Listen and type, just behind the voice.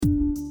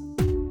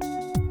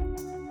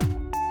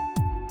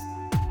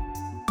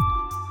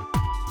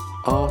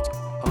Art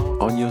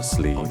on your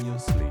sleeve.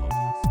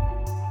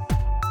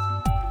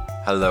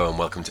 Hello and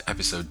welcome to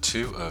episode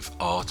 2 of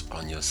Art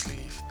on Your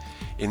Sleeve.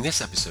 In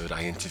this episode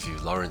I interview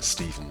Lawrence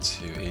Stevens,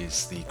 who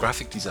is the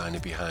graphic designer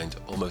behind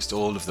almost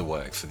all of the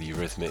work for the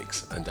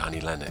Eurythmics and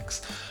Annie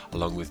Lennox,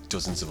 along with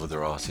dozens of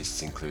other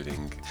artists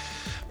including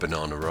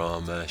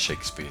Bananarama,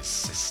 Shakespeare's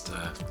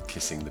Sister,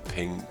 Kissing the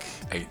Pink,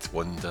 Eighth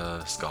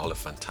Wonder, Scarlet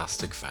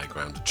Fantastic,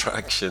 Fairground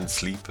Attraction,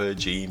 Sleeper,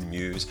 Gene,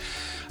 Muse.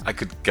 I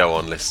could go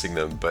on listing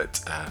them,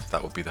 but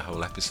that would be the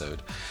whole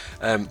episode.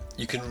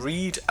 You can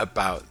read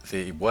about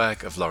the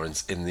work of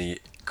Lawrence in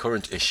the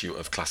current issue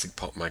of Classic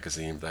Pop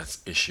magazine.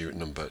 That's issue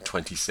number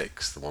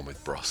 26, the one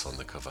with Bros on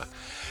the cover.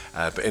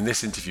 But in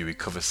this interview we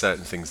cover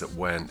certain things that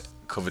weren't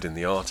covered in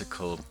the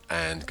article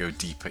and go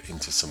deeper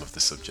into some of the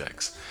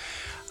subjects.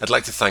 I'd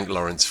like to thank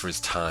Lawrence for his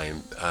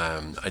time.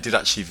 I did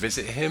actually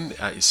visit him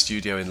at his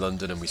studio in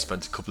London, and we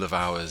spent a couple of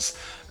hours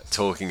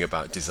talking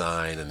about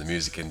design and the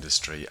music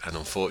industry, and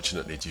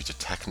unfortunately due to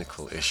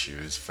technical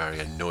issues, very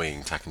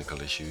annoying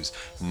technical issues,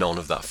 none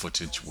of that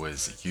footage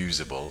was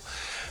usable.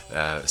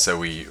 So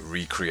we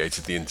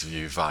recreated the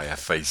interview via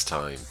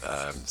FaceTime.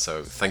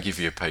 So thank you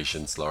for your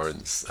patience,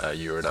 Lawrence.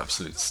 You're an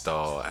absolute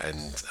star,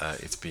 and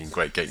it's been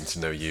great getting to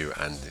know you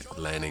and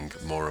learning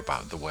more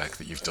about the work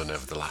that you've done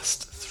over the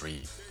last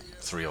three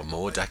or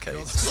more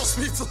decades.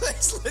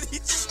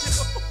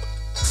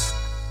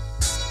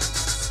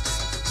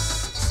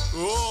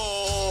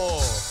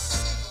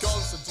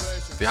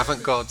 The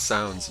avant-garde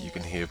sounds you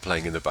can hear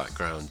playing in the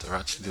background are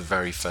actually the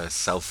very first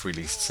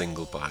self-released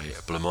single by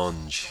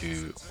Blancmange,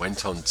 who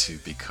went on to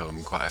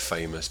become quite a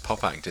famous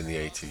pop act in the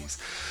 80s.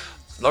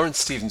 Lawrence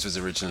Stevens was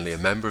originally a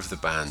member of the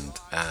band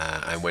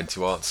and went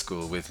to art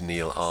school with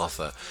Neil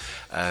Arthur.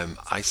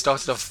 I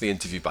started off the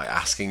interview by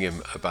asking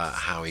him about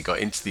how he got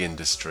into the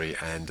industry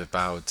and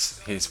about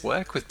his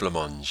work with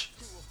Blancmange.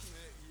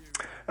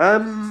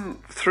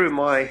 Through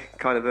my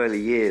kind of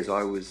early years,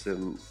 I was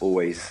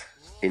always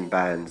in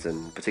bands,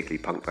 and particularly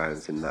punk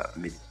bands in that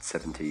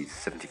mid-70s,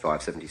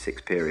 75,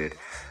 76 period.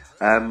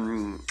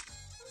 And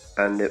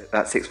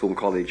at sixth form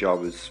college, I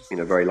was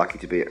very lucky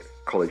to be at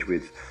college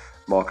with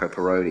Marco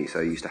Perroni, so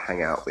I used to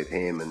hang out with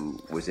him and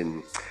was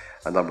in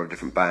a number of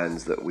different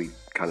bands that we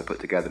kind of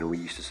put together, and we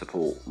used to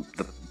support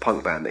the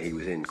punk band that he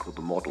was in called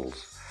The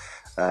Models.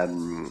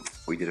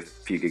 We did a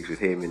few gigs with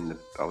him.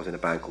 I was in a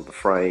band called The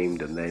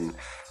Framed, and then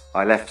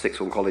I left sixth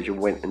form college and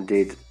went and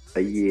did a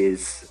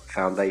year's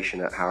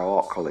foundation at Harrow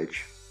Art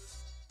College,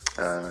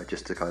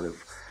 just to kind of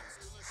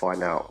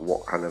find out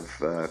what kind of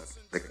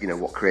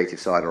what creative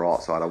side or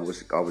art side I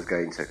was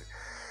going to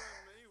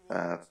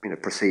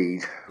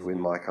proceed with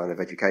my kind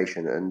of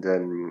education, and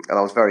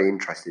I was very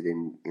interested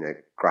in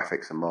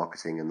graphics and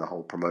marketing and the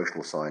whole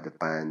promotional side of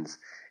bands.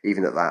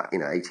 Even at that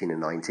 18 and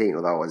 19,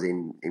 although I was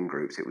in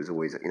groups, it was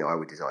always I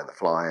would design the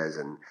flyers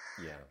and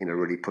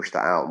really push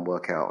that out and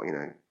work out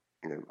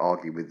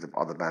argue with the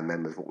other band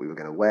members what we were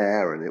going to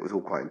wear, and it was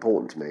all quite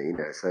important to me,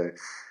 So,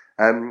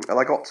 and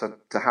I got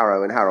to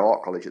Harrow and Harrow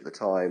Art College at the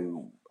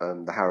time.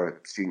 The Harrow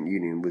Student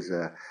Union was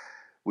a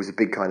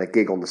big kind of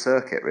gig on the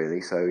circuit, really.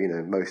 So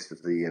most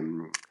of the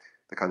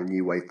kind of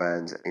new wave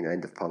bands,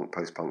 end of punk,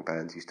 post punk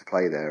bands used to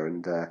play there,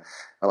 and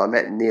I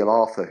met Neil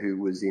Arthur,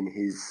 who was in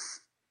his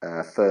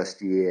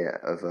first year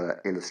of an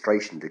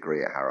illustration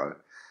degree at Harrow.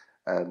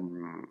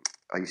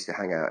 I used to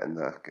hang out in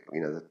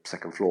the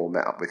second floor,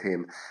 met up with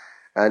him.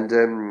 And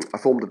I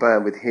formed a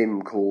band with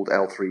him called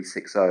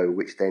L360,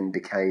 which then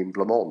became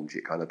Blancmange.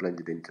 It kind of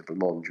blended into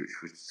Blancmange,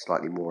 which was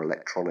slightly more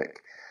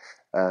electronic,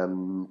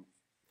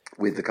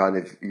 with the kind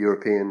of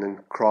European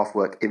and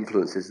Kraftwerk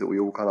influences that we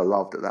all kind of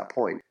loved at that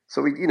point.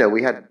 So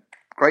we had a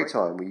great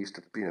time. We used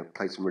to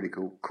play some really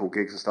cool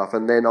gigs and stuff.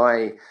 And then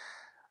I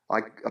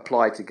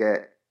applied to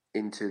get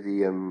into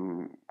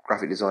the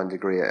graphic design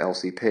degree at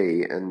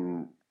LCP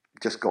and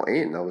just got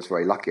in. I was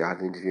very lucky. I had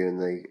an interview and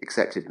they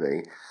accepted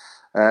me.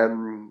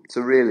 So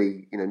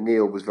really,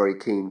 Neil was very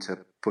keen to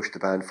push the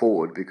band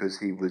forward, because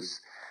he was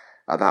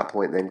at that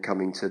point then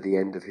coming to the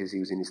end of he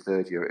was in his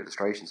third year at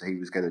illustration, so he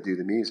was going to do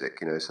the music,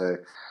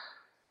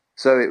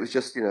 So it was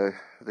just, the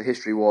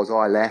history was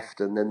I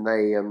left, and then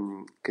they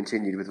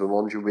continued with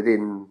Blancmange.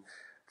 Within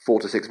 4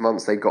 to 6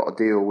 months, they got a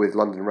deal with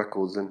London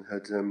Records and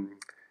had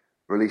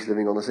released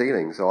Living on the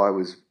Ceiling. So I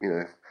was,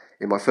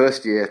 in my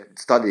first year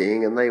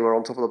studying, and they were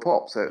on top of the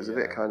pop, so it was a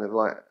bit kind of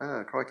like,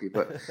 crikey,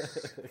 but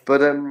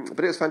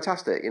it was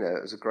fantastic. It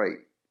was a great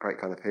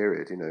kind of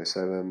period.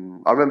 So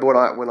I remember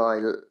when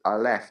I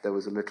left, there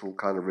was a little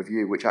kind of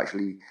review which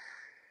actually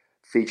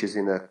features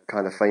in a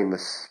kind of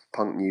famous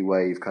punk new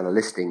wave kind of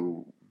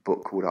listing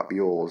book called Up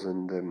Yours,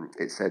 and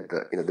it said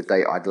that the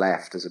date I'd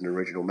left as an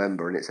original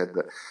member, and it said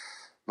that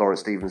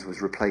Lawrence Stevens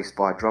was replaced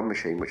by a drum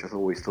machine, which I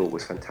always thought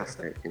was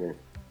fantastic.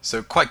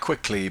 So quite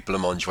quickly,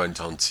 Blancmange went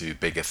on to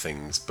bigger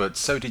things, but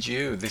so did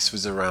you. This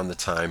was around the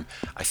time,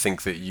 I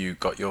think, that you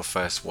got your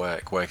first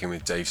work working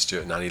with Dave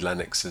Stewart and Annie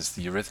Lennox as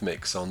the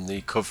Eurythmics on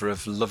the cover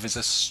of Love is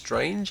a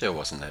Stranger,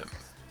 wasn't it?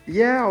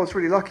 Yeah, I was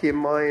really lucky.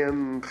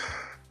 In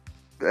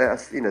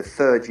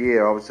third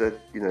year, I was a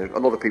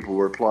lot of people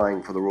were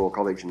applying for the Royal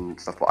College and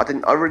stuff, but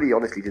I really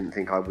honestly didn't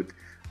think I would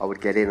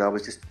get in. I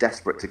was just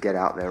desperate to get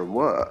out there and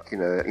work.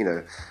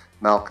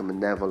 Malcolm and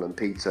Neville and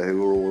Peter,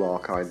 who were all our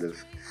kind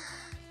of,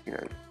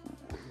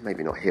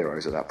 maybe not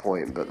heroes at that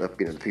point, but the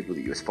people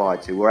that you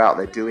aspired to were out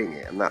there doing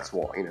it, and that's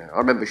what I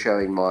remember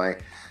showing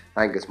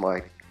Angus,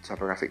 my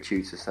typographic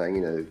tutor,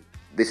 saying,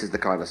 this is the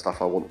kind of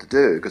stuff I want to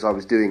do, because I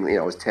was doing,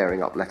 I was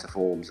tearing up letter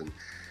forms and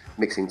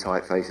mixing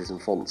typefaces and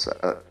fonts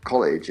at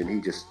college, and he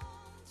just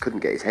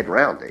couldn't get his head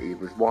around it. He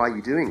was, why are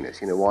you doing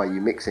this? Why are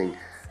you mixing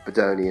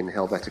Bodoni and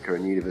Helvetica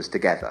and Univers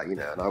together?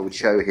 And I would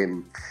show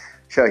him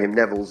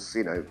Neville's,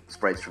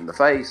 spreads from the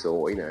face,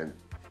 or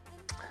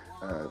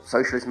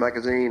Socialist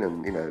magazine,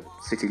 and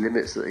City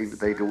Limits that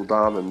they'd all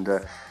done,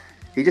 and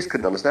he just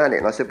couldn't understand it.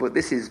 And I said, but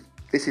this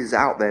is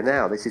out there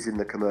now. This is in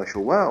the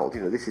commercial world.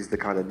 This is the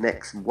kind of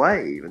next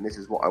wave, and this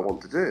is what I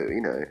want to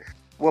do.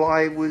 Well,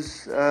 I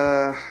was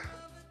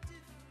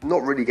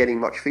not really getting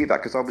much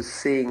feedback, because I was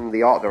seeing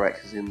the art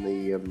directors in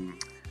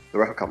the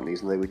record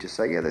companies, and they would just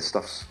say, yeah, this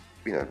stuff's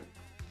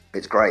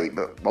it's great,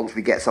 but once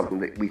we get something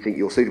that we think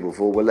you're suitable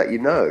for, we'll let you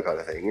know, kind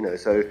of thing.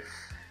 So,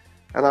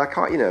 and I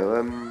can't,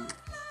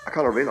 I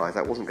kind of realised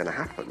that wasn't going to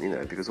happen,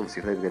 because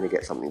obviously if they were going to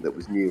get something that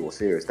was new or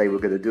serious, they were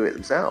going to do it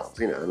themselves,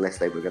 unless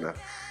they were going to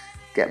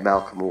get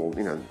Malcolm or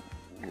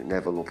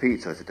Neville or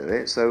Peter to do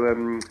it. So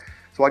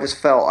I just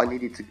felt I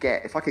needed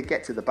to if I could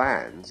get to the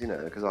bands,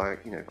 because I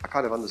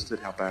kind of understood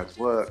how bands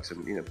worked,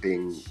 and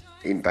being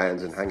in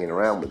bands and hanging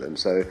around with them.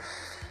 So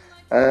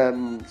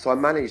I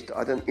managed.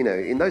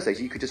 In those days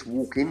you could just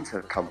walk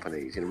into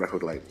companies,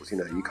 record labels.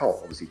 You can't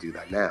obviously do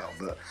that now,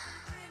 but.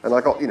 And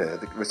I got,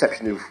 the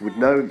receptionist would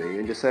know me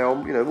and just say, oh,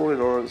 morning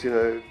Lawrence,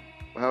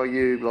 how are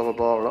you, blah, blah,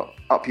 blah, and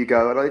up you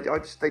go. And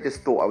they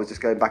just thought I was just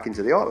going back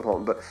into the art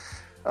department. But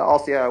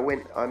after I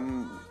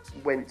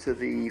went to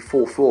the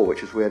fourth floor,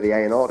 which is where the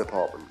A&R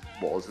department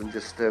was, and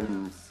just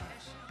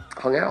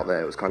hung out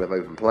there. It was kind of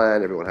open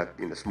plan. Everyone had,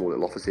 small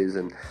little offices.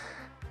 And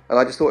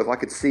I just thought if I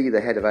could see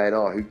the head of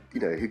A&R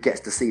who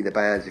gets to see the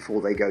bands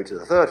before they go to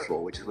the third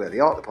floor, which is where the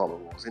art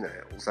department was, it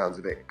all sounds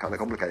a bit kind of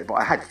complicated, but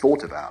I had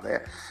thought about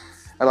it.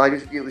 And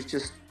it was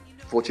just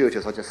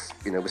fortuitous. I just,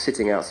 was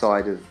sitting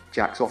outside of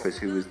Jack's office,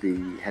 who was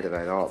the head of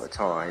A&R at the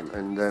time,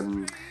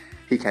 and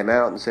he came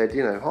out and said,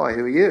 hi,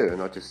 who are you?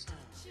 And I just,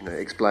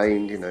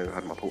 explained, I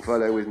had my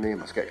portfolio with me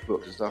and my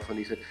sketchbooks and stuff, and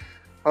he said,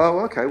 oh,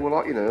 okay,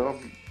 well,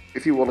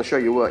 if you want to show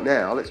your work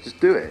now, let's just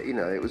do it.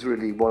 It was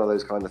really one of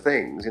those kind of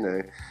things,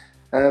 and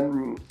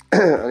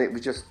it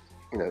was just,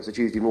 it was a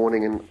Tuesday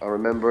morning, and I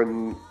remember,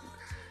 and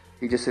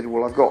he just said,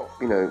 well, I've got,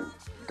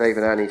 Dave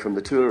and Annie from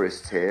the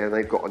Tourists here, and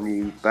they've got a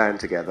new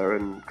band together,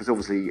 and because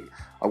obviously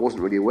I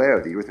wasn't really aware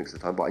of the Eurythmics at the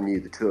time, but I knew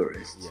the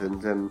Tourists, yeah.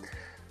 And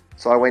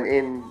so I went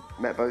in,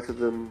 met both of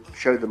them,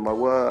 showed them my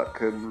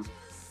work, and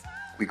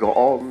we got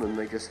on, and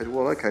they just said,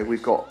 well, okay,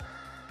 we've got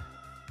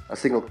a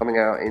single coming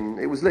out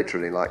it was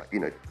literally like,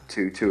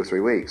 2 or 3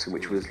 weeks,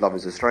 which was Love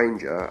Is a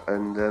Stranger,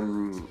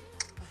 and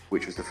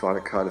which was the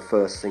kind of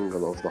first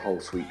single of the whole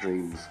Sweet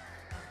Dreams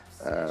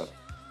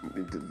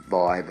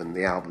vibe, and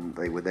the album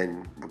they were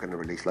going to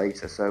release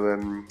later.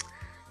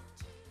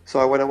 So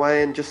I went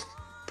away and just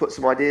put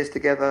some ideas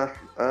together,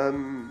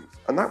 and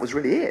that was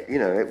really it.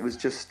 It was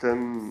just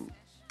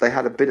they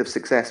had a bit of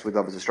success with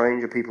Love Is a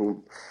Stranger.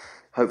 People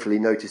hopefully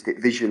noticed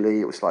it visually.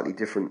 It was slightly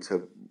different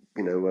to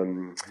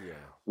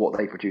what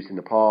they produced in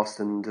the past,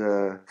 and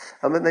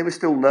then they were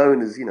still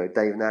known as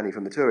Dave and Annie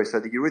from the Tourists. So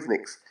the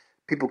Eurythmics,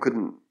 people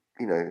couldn't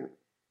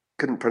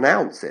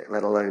pronounce it,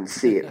 let alone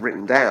see it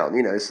written down.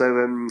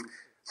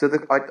 So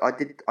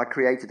I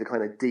created a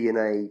kind of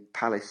DNA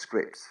Palace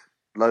Script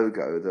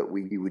logo that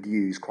we would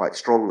use quite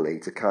strongly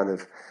to kind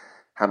of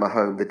hammer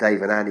home the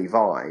Dave and Annie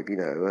vibe,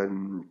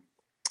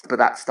 but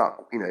that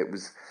stuck. It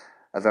was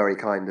a very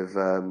kind of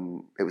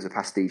it was a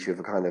pastiche of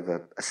a kind of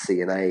a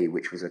C&A,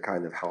 which was a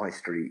kind of high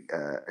street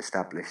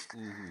established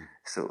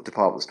sort of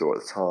department store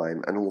at the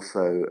time, and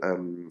also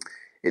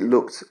it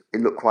looked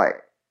quite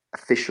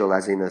official,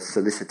 as in a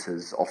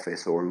solicitor's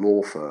office or a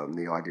law firm.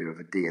 The idea of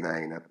a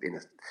DNA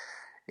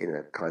in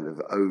a kind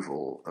of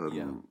oval,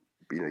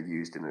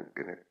 used in a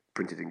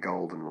printed in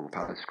gold and on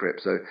Palace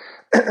Script. So,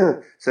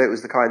 so it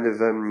was the kind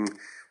of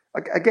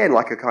again,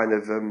 like a kind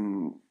of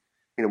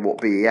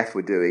what BEF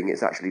were doing.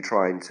 It's actually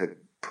trying to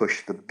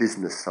push the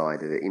business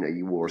side of it.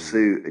 You wore a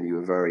suit and you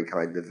were very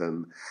kind of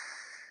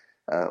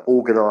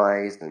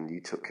organised, and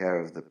you took care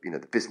of the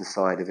the business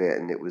side of it.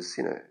 And it was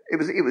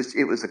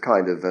it was a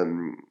kind of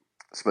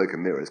smoke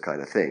and mirrors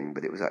kind of thing.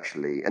 But it was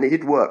actually, and it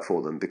did work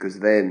for them, because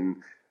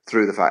then,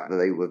 through the fact that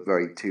they were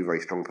two very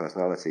strong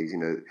personalities,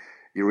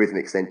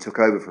 Eurythmics then took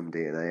over from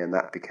DNA, and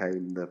that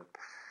became the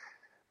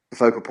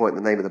focal point,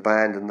 the name of the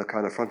band, and the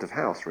kind of front of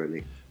house,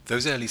 really.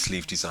 Those early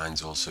sleeve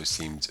designs also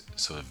seemed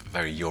sort of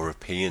very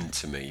European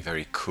to me,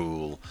 very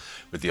cool,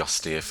 with the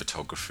austere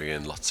photography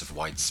and lots of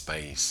white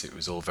space. It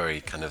was all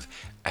very kind of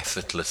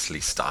effortlessly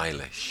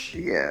stylish.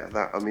 Yeah,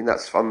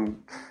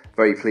 I'm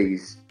very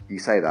pleased you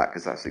say that,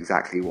 because that's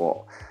exactly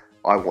what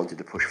I wanted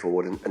to push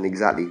forward, and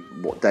exactly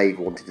what Dave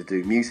wanted to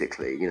do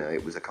musically. You know,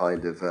 it was a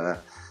kind of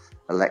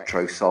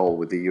electro soul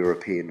with the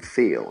European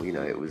feel. You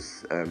know, it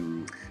was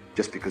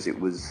just because it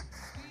was,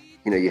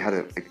 you know, you had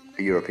a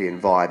European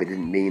vibe. It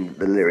didn't mean that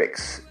the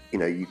lyrics, you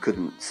know, you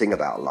couldn't sing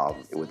about love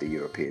with the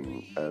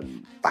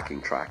European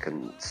backing track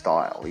and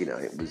style. You know,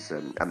 it was,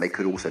 and they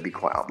could also be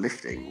quite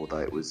uplifting. Although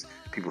it was,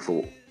 people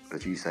thought,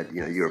 as you said,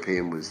 you know,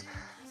 European was,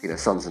 you know,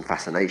 Sons and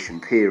Fascination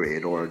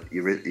period, or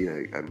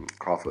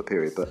Kraftwerk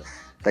period, but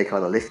they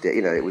kind of lift it.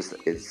 You know,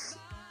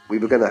 we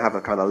were going to have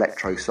a kind of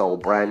electro soul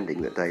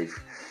branding that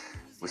Dave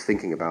was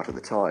thinking about at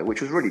the time,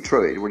 which was really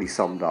true. It really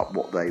summed up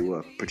what they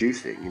were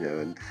producing, you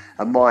know,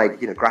 and my,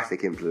 you know,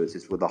 graphic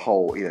influences were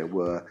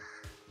were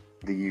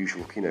the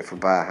usual, you know, from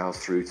Bauhaus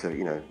through to,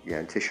 you know,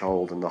 and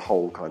Tischhold and the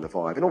whole kind of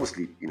vibe, and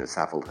obviously, you know,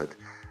 Savile had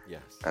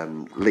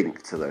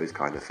linked to those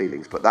kind of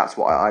feelings. But that's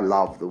what I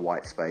love, the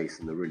white space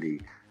and the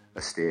really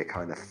austere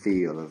kind of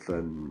feel of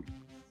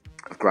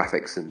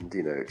graphics, and,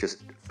 you know,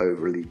 just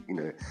overly, you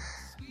know,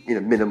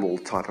 minimal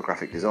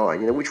typographic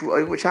design, you know,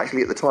 which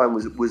actually at the time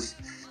was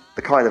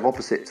the kind of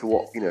opposite to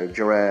what, you know,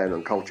 Duran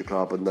and Culture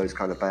Club and those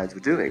kind of bands were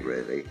doing,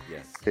 really.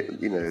 Yes.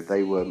 You know,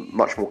 they were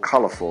much more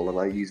colourful, and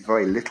I used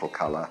very little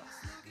colour.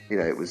 You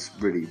know, it was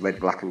really red,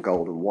 black and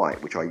gold and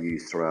white, which I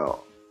used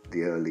throughout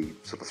the early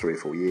sort of 3 or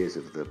 4 years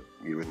of the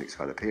Eurythmics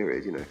kind of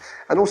period, you know.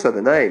 And also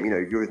the name, you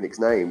know, Eurythmics'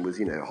 name was,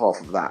 you know, half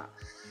of that.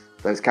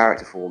 Those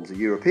character forms are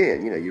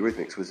European. You know,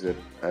 Eurythmics was a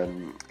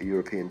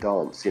European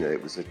dance. You know,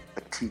 it was a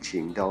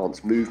teaching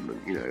dance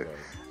movement. You know,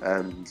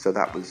 so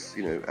that was,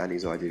 you know,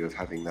 Annie's idea of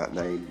having that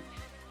name.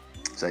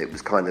 So it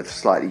was kind of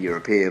slightly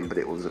European, but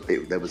there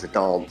was a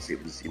dance.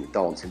 It was, you know,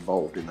 dance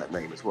involved in that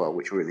name as well,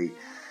 which really,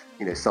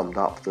 you know, summed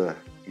up the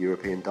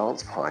European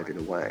dance vibe in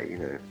a way, you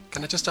know.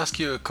 Can I just ask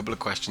you a couple of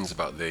questions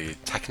about the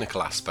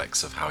technical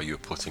aspects of how you're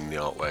putting the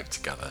artwork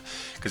together?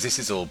 Because this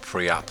is all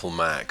pre-Apple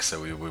Mac,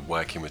 so we were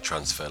working with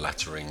transfer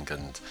lettering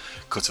and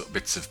cut up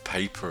bits of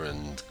paper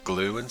and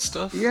glue and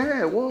stuff.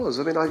 Yeah, it was.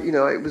 I mean,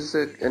 it was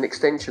an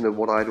extension of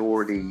what I'd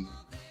already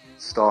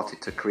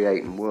started to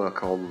create and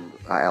work on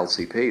at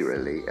LCP,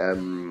 really.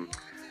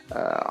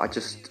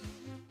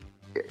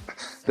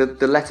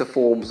 The letter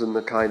forms and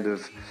the kind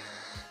of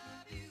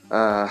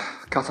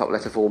cut-up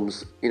letter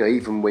forms, you know,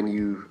 even when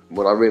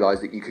I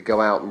realised that you could go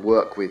out and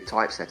work with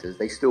typesetters,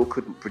 they still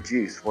couldn't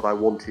produce what I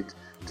wanted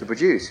to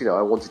produce. You know,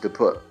 I wanted to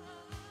put,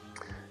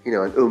 you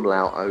know, an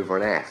umlaut over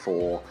an F,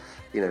 or,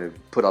 you know,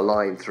 put a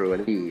line through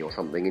an E or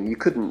something, and you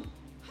couldn't,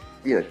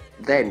 you know,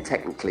 then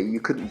technically you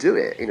couldn't do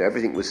it. You know,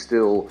 everything was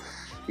still,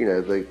 you know,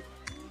 the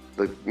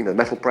you know,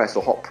 metal press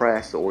or hot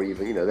press, or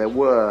even, you know, there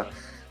were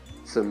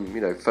some,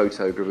 you know,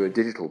 photogravure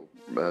digital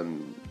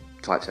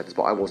typesetters,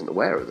 but I wasn't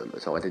aware of them,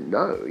 so I didn't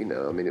know, you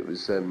know. I mean, it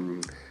was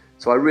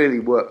so I really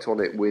worked on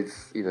it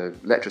with, you know,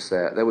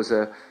 Letraset. There was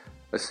a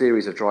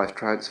series of drive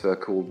transfer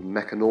called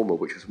Mechanormal,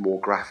 which was more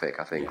graphic,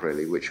 I think,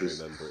 really, which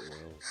was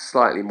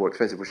slightly more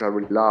expensive, which I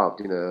really loved,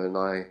 you know. And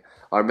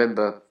I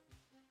remember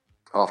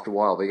after a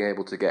while being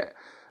able to get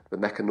the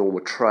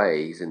Mechanormal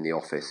trays in the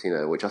office, you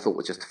know, which I thought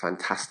was just a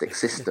fantastic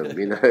system.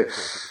 You know,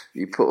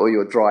 you put all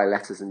your dry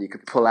letters and you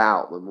could pull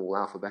out them all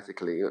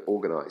alphabetically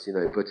organised, you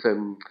know.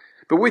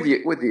 But with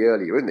the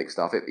early Eurythmic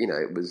stuff, it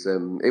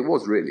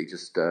was really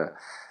just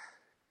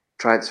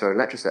transfer and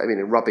Letraset. I mean,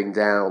 rubbing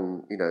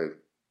down, you know,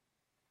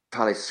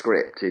 Palace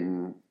script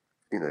in,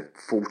 you know,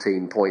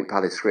 14-point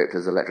Palace script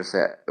as a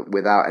Letraset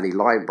without any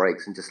line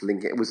breaks, and just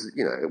link it. It was,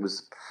 you know,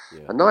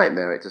 a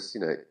nightmare. It just,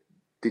 you know,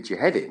 did your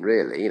head in,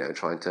 really, you know,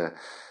 trying to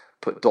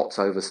put dots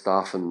over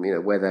stuff, and, you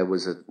know, where there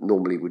was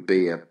normally would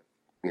be a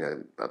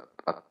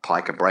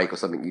piker break or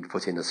something, you'd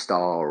put in a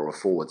star or a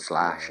forward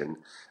slash. And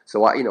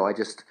so I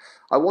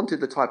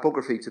wanted the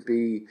typography to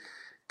be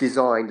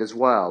designed as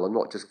well, and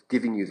not just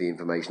giving you the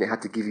information. It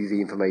had to give you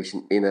the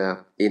information in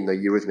the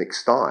Eurythmic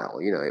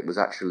style. You know, it was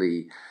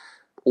actually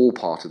all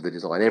part of the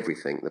design,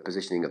 everything, the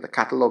positioning of the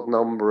catalogue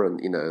number,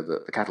 and, you know,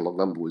 the catalogue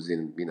number was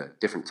in, you know,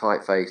 different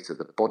typeface to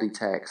the body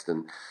text.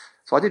 And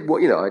so I did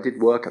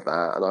work at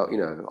that, and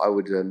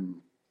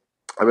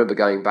I remember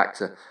going back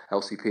to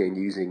LCP and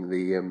using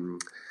the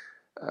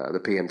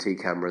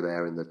PMT camera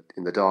there in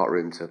the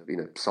darkroom to, you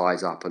know,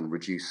 size up and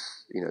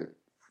reduce, you know,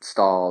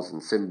 stars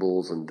and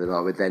symbols, and then I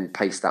would then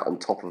paste that on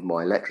top of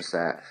my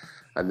Letraset,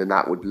 and then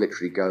that would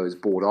literally go as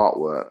board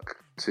artwork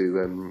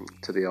to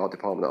the art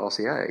department at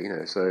RCA, you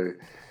know. So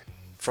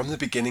from the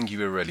beginning, you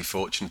were really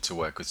fortunate to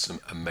work with some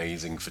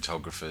amazing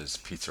photographers,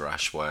 Peter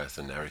Ashworth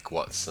and Eric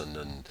Watson,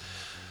 and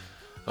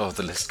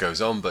the list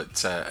goes on.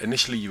 But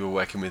initially, you were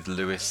working with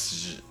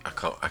Louis. I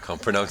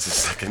can't pronounce his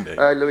second name.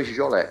 Louis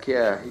Jolek,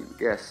 yeah.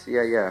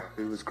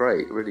 He was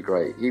great, really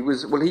great.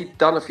 He'd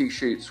done a few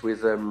shoots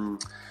with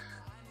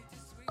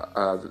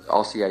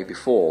RCA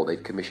before.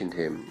 They'd commissioned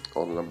him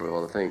on a number of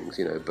other things,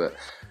 you know.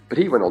 But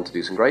he went on to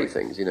do some great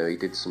things. You know, he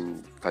did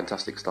some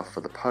fantastic stuff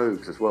for the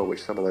Pogues as well.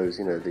 Which some of those,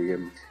 you know,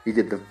 he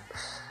did the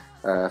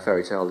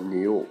Fairy Tale in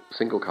New York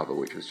single cover,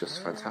 which was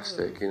just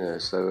fantastic. You know,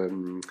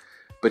 so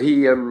but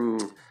he.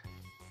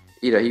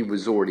 You know, he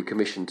was already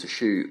commissioned to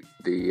shoot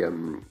the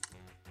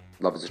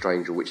Love Is a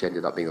Stranger, which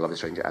ended up being the Love Is a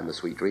Stranger and the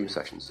Sweet Dream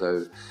session.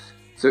 So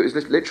it was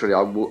literally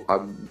I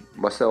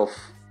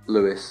myself,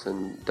 Lewis,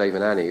 and Dave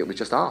and Annie. It was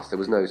just us. There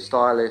was no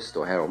stylist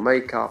or hair or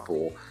makeup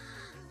or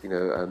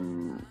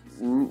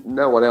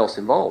no one else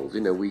involved.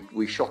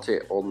 We shot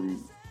it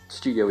on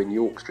studio in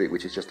York Street,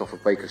 which is just off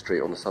of Baker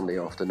Street, on a Sunday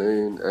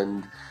afternoon,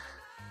 and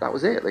that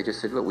was it. They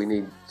just said, look, we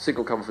need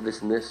signal cover for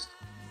this and this.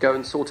 Go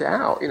and sort it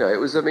out.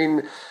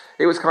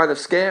 It was kind of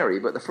scary,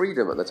 but the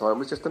freedom at the time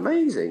was just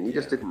amazing. You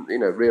just didn't,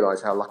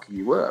 realise how lucky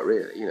you were,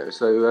 really.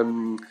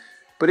 So,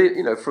 but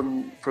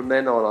from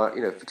then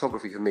on,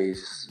 photography for me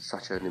is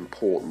such an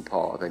important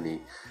part of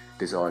any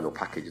design or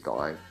package that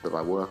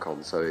I work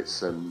on. So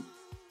it's and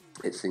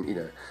as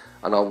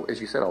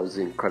you said, I was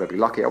incredibly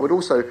lucky. I would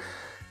also,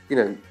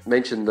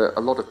 mention that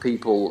a lot of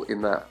people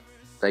in that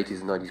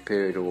 80s and 90s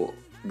period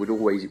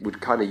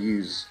would kind of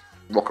use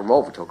rock and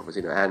roll photographers,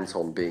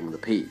 Anton being the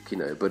peak,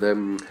 but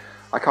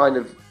I kind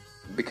of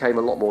became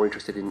a lot more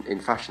interested in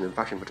fashion and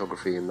fashion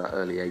photography in that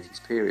early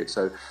 80s period.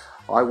 So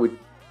I would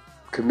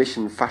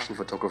commission fashion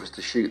photographers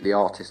to shoot the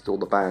artists or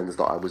the bands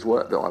that I was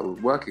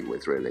working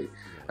with, really.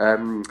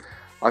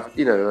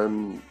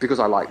 Because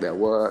I like their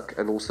work,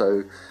 and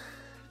also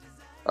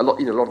a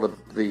lot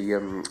of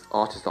the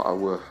artists that I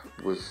were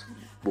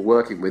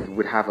working with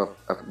would have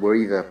were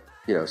either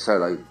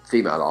solo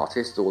female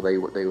artists, or they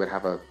would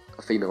have a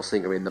female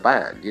singer in the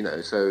band,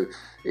 so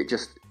I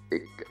just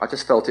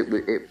felt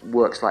it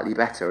worked slightly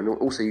better. And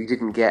also, you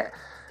didn't get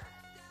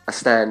a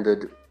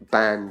standard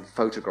band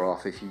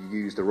photograph if you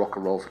used a rock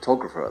and roll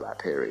photographer at that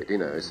period,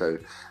 so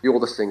you're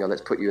the singer,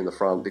 let's put you in the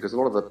front, because a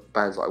lot of the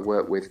bands that I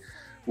worked with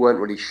weren't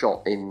really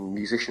shot in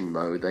musician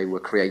mode. They were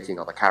creating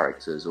other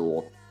characters,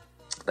 or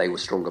they were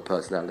stronger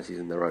personalities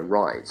in their own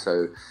right.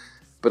 So,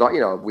 but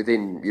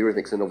within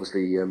Eurythmics, and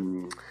obviously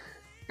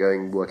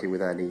working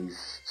with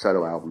Annie's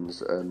solo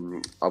albums,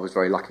 I was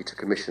very lucky to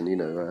commission,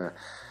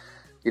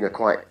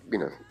 quite,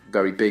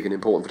 very big and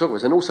important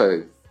photographers. And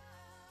also,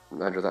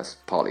 Andrew, that's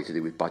partly to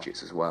do with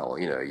budgets as well.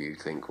 You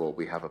think, well,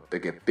 we have a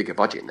bigger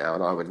budget now,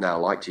 and I would now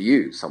like to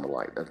use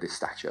someone of this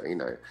stature,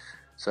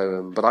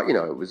 So, but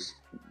it was,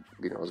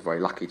 I was very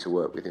lucky to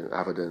work with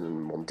Avedon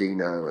and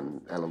Mondino and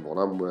Helen Von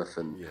Unworth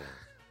and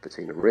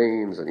Bettina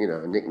Reams and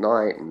Nick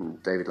Knight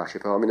and David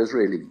LaChapelle. I mean, it was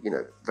really,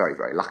 very,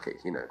 very lucky.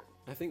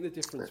 I think the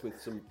difference with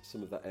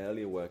some of that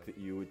earlier work that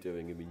you were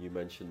doing, I mean, you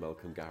mentioned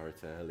Malcolm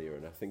Garrett earlier,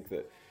 and I think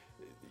that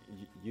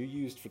you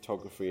used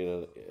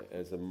photography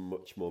as a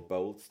much more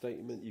bold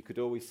statement. You could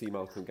always see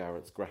Malcolm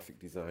Garrett's graphic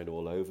design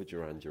all over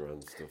Duran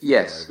Duran stuff.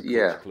 Yes, all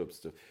over Club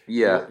stuff.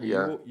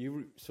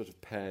 You sort of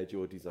pared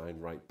your design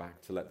right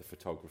back to let the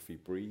photography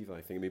breathe,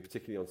 I think. I mean,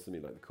 particularly on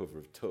something like the cover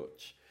of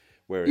Touch,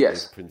 where it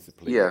is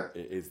principally, it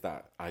is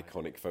that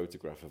iconic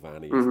photograph of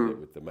Annie, isn't it,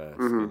 with the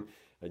mask.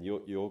 And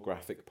your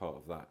graphic part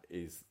of that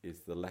is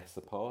the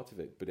lesser part of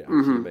it, but it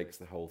actually makes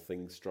the whole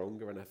thing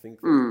stronger. And I think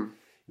that,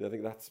 I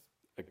think that's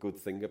a good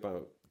thing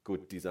about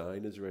good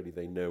designers. Really,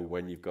 they know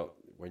when you've got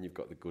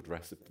the good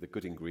recipe, the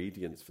good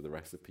ingredients for the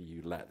recipe.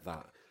 You let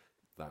that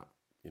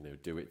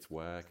do its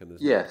work, and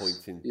there's no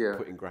point in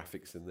putting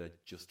graphics in there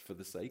just for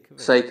the sake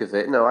of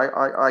it. No,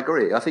 I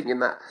agree. I think in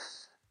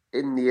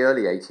the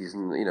early 80s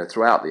and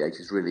throughout the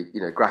 80s, really,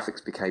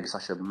 graphics became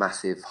such a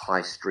massive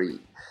high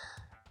street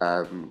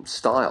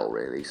style,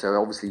 really. So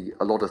obviously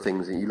a lot of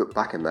things that you look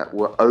back in that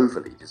were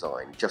overly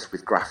designed, just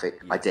with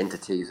graphic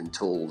identities and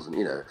tools, and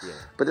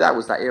but that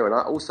was that era. And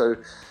I also,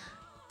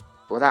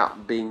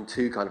 without being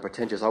too kind of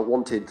pretentious, I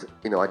wanted,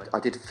 I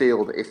did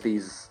feel that if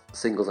these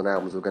singles and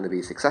albums were going to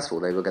be successful,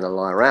 they were going to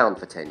lie around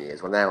for 10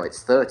 years. Well, now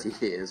it's 30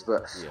 years,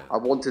 but I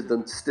wanted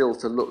them still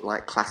to look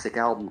like classic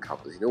album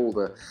covers. All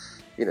the,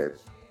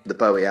 the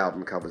Bowie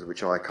album covers,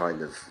 which I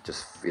kind of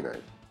just,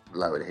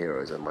 lowered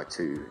heroes are in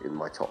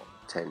my top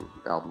 10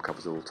 album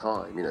covers of all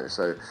time,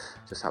 so it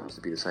just happens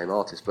to be the same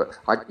artist, but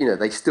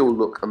they still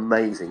look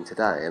amazing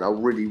today, and I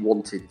really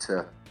wanted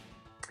to,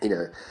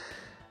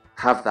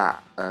 have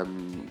that, I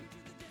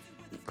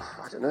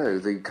don't know,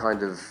 the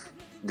kind of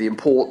the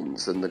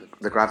importance and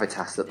the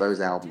gravitas that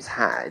those albums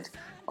had.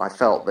 I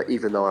felt that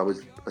even though I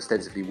was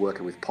ostensibly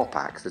working with pop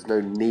acts, there's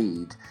no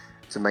need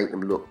to make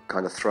them look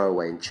kind of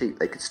throwaway and cheap.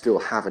 They could still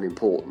have an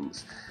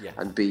importance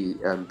and be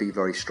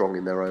very strong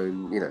in their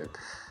own,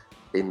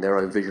 in their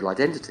own visual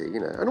identity,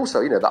 and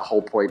also, that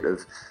whole point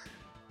of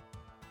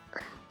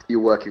you're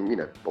working,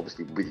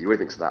 obviously with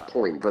Eurythmics at that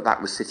point, but that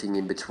was sitting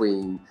in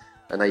between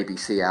an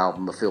ABC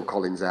album, a Phil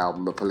Collins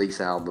album, a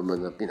Police album,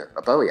 and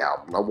a Bowie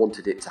album. I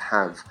wanted it to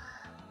have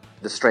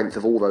the strength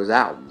of all those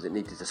albums. It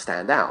needed to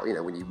stand out.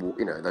 When you walk,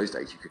 in those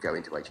days you could go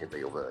into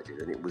HMV or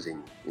Virgin, and it was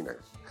in,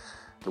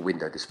 the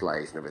window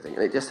displays and everything,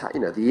 and it just had,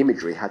 the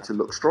imagery had to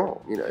look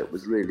strong. It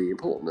was really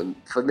important, and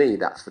for me,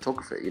 that's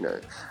photography.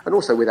 And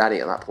also with Annie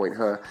at that point,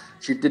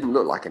 she didn't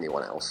look like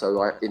anyone else. So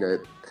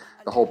the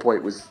whole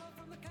point was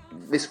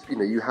this.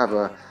 You have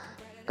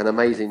an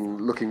amazing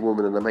looking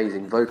woman, an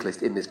amazing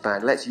vocalist in this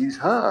band. Let's use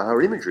her. Her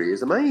imagery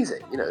is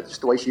amazing. Just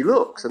the way she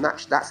looks, and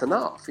that's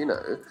enough.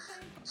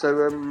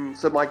 So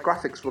my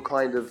graphics were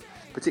kind of,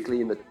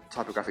 particularly in the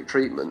typographic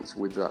treatments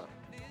with the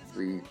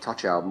the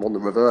Touch album, on the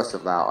reverse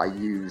of that, I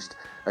used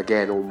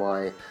again all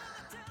my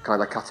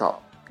kind of cut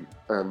up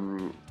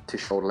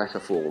Tischfold letter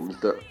forms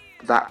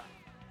that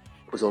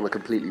was on a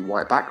completely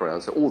white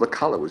background, so all the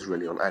colour was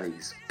really on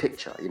Annie's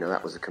picture.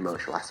 That was a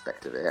commercial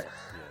aspect of it,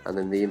 and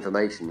then the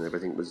information and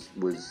everything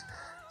was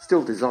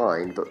still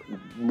designed, but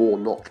more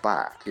knocked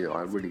back.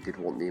 I really did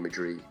want the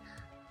imagery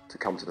to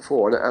come to the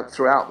fore, and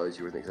throughout those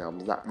Eurythmics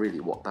albums, that's really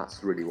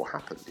what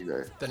happened.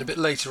 Then a bit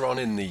later on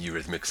in the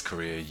Eurythmics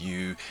career,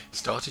 you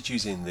started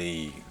using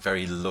the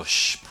very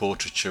lush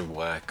portraiture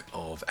work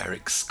of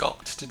Eric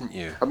Scott, didn't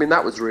you? I mean,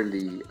 that was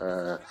really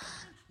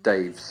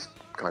Dave's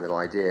kind of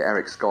idea.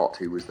 Eric Scott,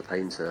 who was the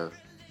painter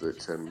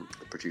that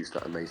produced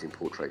that amazing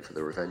portrait for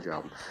the Revenge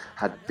album,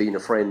 had been a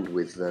friend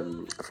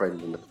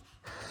and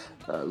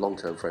a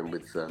long-term friend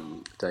with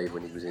Dave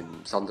when he was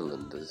in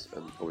Sunderland, as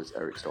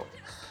Eric Scott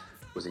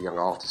was a young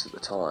artist at the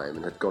time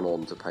and had gone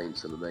on to paint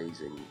some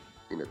amazing,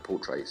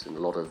 portraits, and a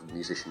lot of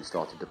musicians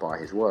started to buy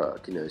his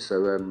work,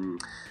 So,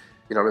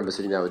 I remember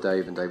sitting there with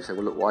Dave, and Dave said,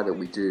 "Well, look, why don't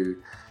we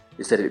do,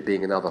 instead of it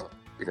being another,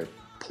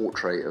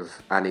 portrait of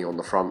Annie on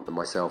the front and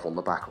myself on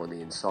the back or on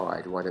the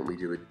inside, why don't we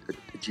do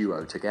a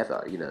duo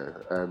together,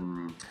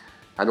 And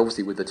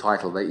obviously with the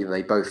title,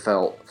 they both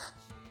felt,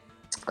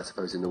 I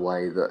suppose, in the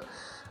way that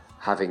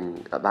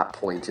having at that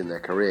point in their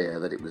career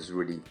that it was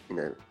really,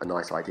 a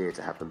nice idea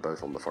to have them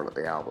both on the front of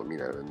the album,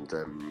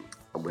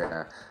 and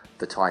where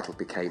the title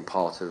became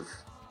part of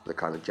the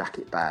kind of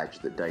jacket badge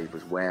that Dave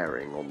was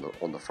wearing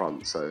on the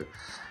front. So,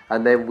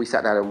 and then we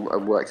sat down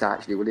and worked out,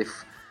 actually, well,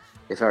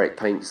 if Eric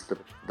paints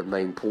the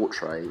main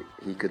portrait,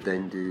 he could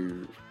then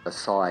do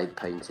aside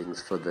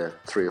paintings for the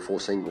 3 or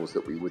 4 singles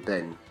that we would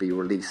then be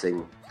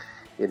releasing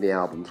in the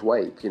album's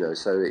wake,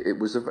 So it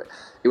was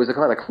a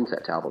kind of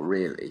concept album,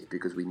 really,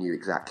 because we knew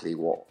exactly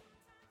what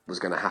was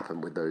going to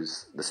happen with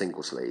the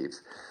single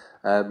sleeves,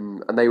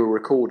 and they were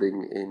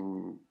recording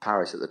in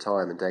Paris at the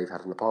time, and Dave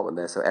had an apartment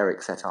there, so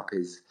Eric set up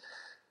his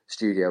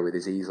studio with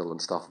his easel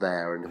and stuff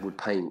there, and would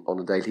paint on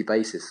a daily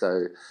basis.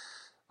 So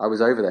I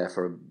was over there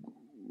for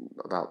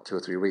about 2 or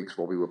 3 weeks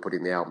while we were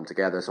putting the album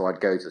together. So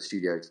I'd go to the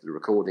studio to the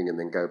recording, and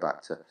then go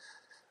back to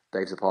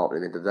Dave's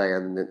apartment at the end of the day,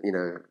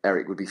 and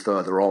Eric would be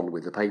further on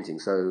with the painting.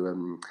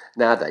 So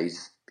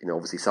nowadays,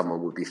 obviously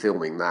someone would be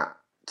filming that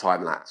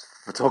time-lapse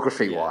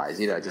photography-wise,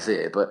 to see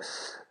it. But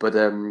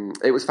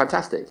it was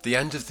fantastic. The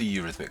end of the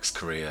Eurythmics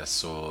career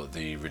saw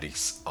the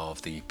release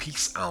of the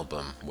Peace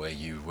album, where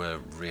you were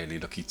really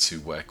lucky to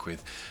work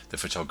with the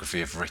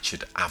photography of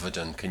Richard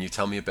Avedon. Can you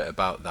tell me a bit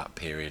about that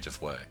period of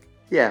work?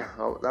 Yeah,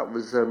 that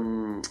was.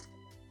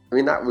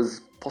 That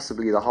was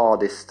possibly the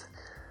hardest.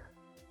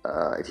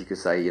 If you could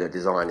say,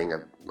 designing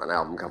an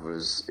album cover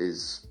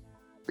is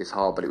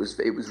hard, but it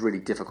was really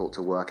difficult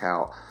to work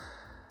out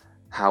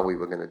how we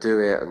were going to do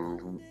it,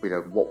 and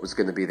what was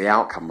going to be the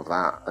outcome of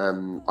that.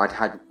 I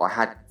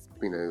had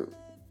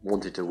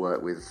wanted to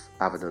work with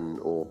Avedon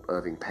or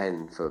Irving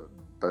Penn for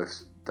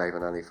both Dave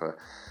and Annie for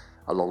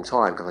a long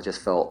time, because I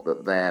just felt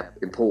that their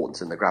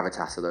importance and the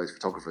gravitas of those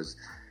photographers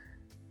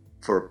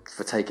for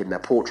taking their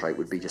portrait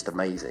would be just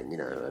amazing,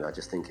 and I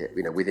just think it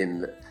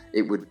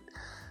would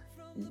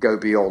go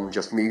beyond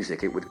just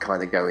music. It would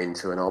kind of go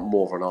into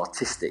more of an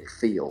artistic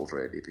field,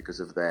 really, because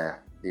of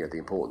their, the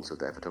importance of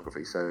their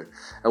photography. So,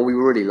 and we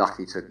were really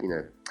lucky to,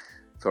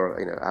 for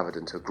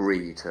Avedon to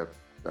agree to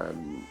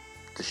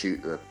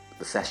shoot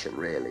the session,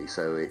 really.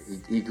 So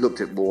he looked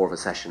at more of a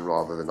session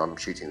rather than I'm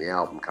shooting the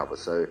album cover.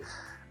 So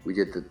we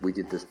did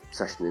the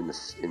session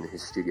in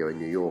his studio in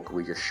New York, and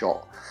we just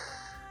shot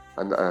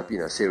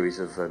a series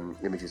of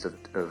images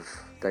of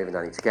Dave and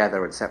Annie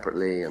together and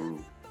separately,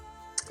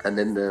 and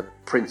then the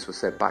prints were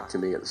sent back to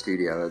me at the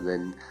studio, and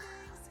then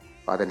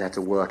I had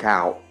to work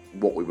out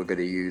what we were going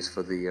to use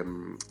for the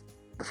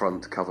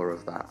front cover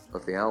of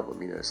the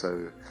album,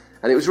 So,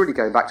 and it was really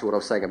going back to what I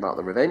was saying about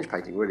the revenge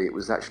painting. Really, it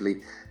was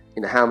actually,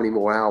 how many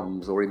more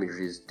albums or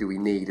images do we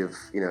need of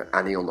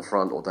Annie on the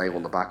front or Dave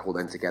on the back, or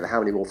them together? How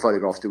many more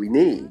photographs do we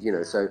need?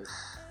 So,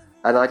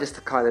 and I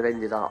just kind of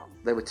ended up.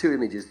 There were 2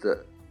 images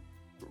that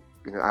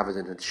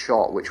Avedon had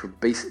shot, which were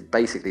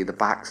basically the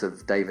backs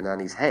of Dave and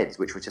Annie's heads,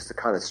 which was just a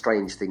kind of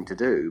strange thing to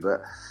do,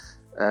 but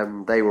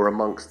they were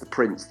amongst the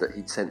prints that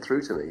he'd sent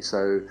through to me.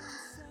 So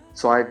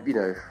I,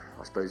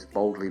 I suppose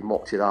boldly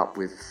mocked it up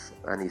with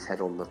Annie's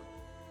head on the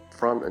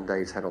front and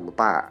Dave's head on the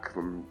back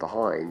from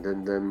behind,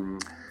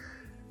 and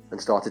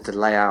started to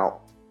lay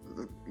out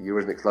the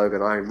Eurythmics logo.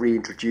 And I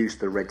reintroduced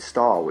the red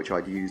star, which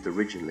I'd used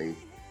originally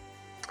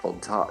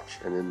on Touch,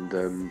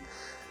 and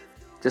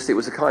just it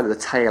was a kind of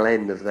the tail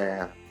end of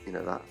their,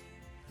 that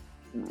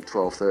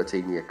 12,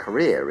 13-year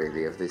career,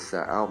 really, of this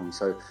album.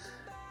 So,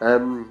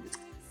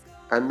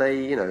 and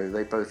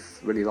they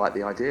both really liked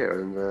the idea,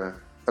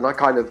 and I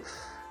kind of,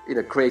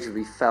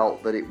 creatively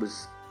felt that it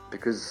was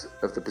because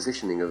of the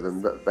positioning of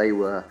them that they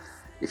were.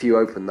 If you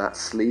open that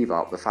sleeve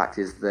up, the fact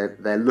is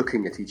they're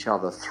looking at each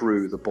other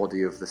through the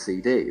body of the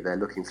CD. They're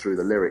looking through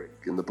the lyric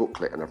and the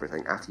booklet and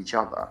everything at each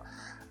other.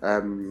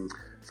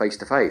 face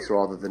to face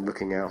rather than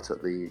looking out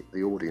at the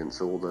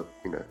audience or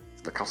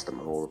the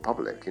customer or the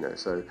public,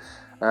 So,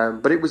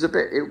 but it was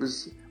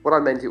what I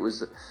meant. It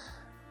was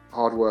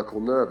hard work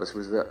or nervous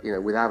was that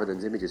with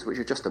Avedon's images, which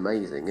are just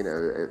amazing.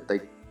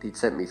 He'd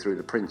sent me through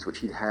the prints, which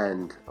he'd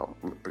I'm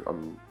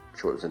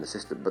sure it was an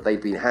assistant, but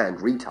they'd been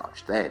hand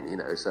retouched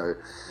then. So,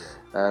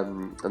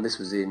 and this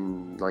was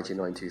in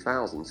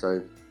 1999-2000.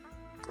 So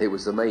it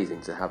was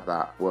amazing to have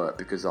that work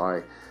because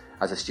I,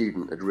 as a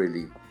student, had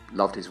really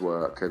loved his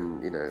work,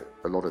 and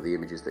a lot of the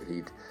images that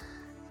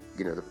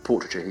the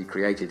portraiture he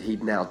created,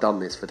 he'd now done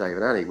this for Dave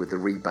and Annie with the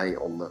rebate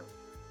on the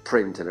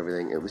print and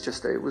everything. It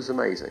was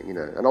amazing,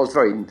 and I was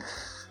very,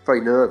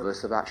 very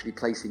nervous of actually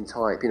placing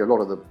type. A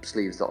lot of the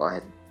sleeves that I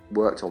had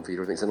worked on for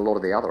Eurythmics and a lot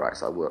of the other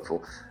acts I worked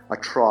for, I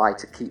tried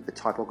to keep the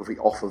typography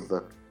off of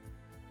the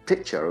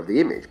picture of the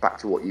image. Back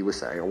to what you were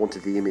saying, I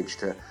wanted the image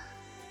to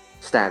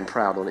stand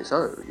proud on its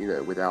own,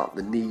 without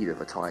the need of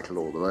a title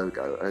or the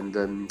logo.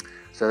 And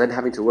so then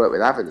having to work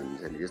with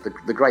Avedon's images,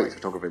 the greatest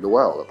photographer in the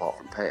world apart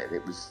from Penn,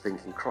 it was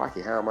thinking,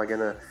 crikey, how am I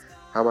gonna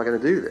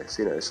do this?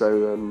 So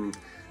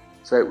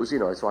it was,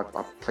 so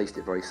I placed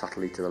it very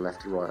subtly to the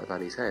left and right of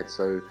Annie's head.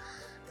 So,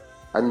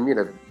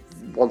 and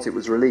once it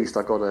was released,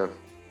 I got a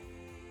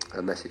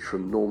message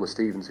from Norma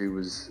Stevens, who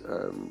was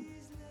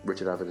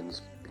Richard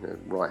Avedon's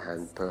right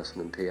hand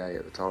person and PA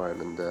at the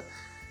time, and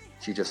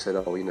she just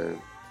said,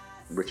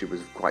 Richard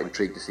was quite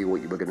intrigued to see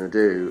what you were going to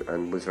do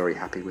and was very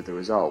happy with the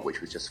result,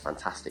 which was just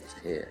fantastic to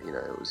hear.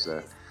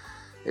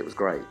 It was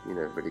great,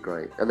 really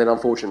great. And then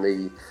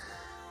unfortunately,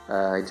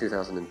 in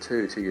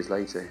 2002, 2 years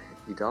later,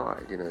 he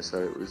died.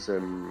 So it was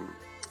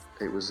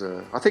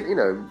I think it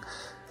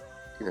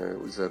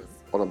was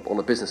on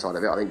a business side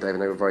of it. I think Dave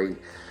and they were very.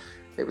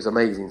 It was an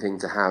amazing thing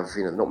to have.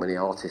 Not many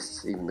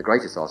artists, even the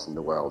greatest artists in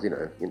the world,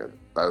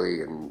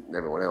 Bowie and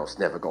everyone else,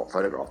 never got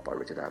photographed by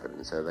Richard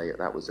Avedon. So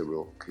that was a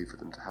real coup for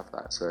them to have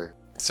that.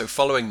 So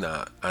following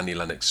that, Annie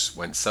Lennox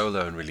went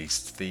solo and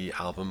released the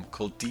album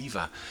called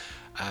Diva.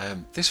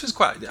 This was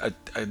quite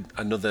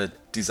another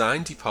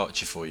design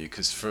departure for you,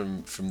 because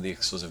from the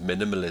sort of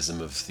minimalism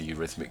of the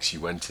Eurythmics,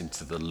 you went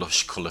into the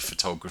lush colour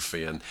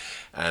photography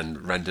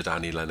and rendered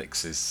Annie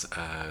Lennox's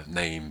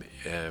name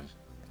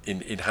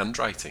in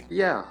handwriting.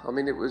 Yeah,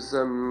 it was.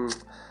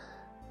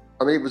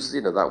 It was,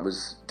 that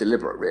was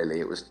deliberate, really.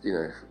 It was,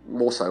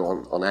 more so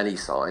on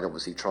Annie's side,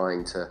 obviously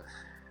trying to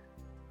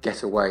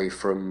get away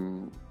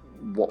from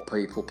what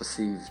people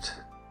perceived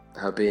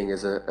her being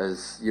as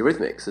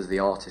Eurythmics, as the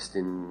artist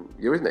in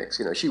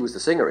Eurythmics. She was the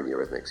singer in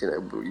Eurythmics.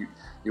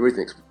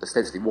 Eurythmics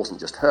ostensibly wasn't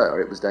just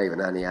her; it was Dave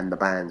and Annie and the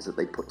bands that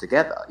they put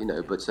together.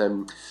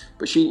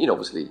 But she,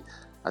 obviously,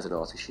 as an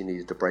artist, she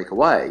needed to break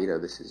away.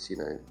 This is,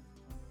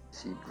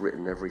 she'd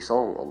written every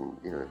song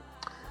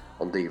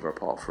on Diva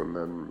apart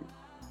from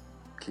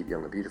Keep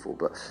Young and Beautiful.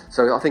 But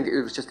so I think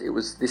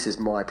this is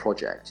my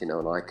project, and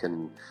I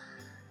can,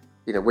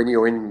 when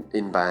you're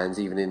in bands,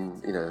 even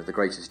in the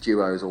greatest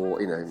duos or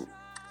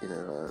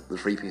the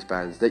three-piece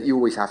bands, that you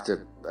always have to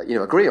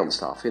agree on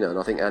stuff, and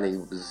I think Annie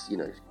was,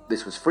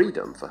 this was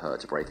freedom for her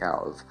to break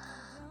out of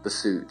the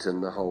suit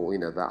and the whole,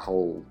 that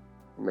whole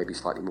maybe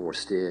slightly more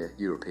austere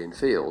European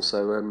feel.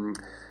 So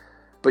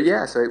but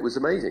yeah, so it was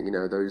amazing.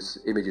 Those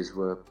images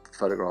were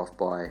photographed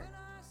by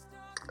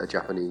a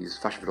Japanese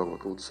fashion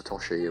photographer called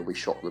Satoshi, and we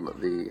shot them at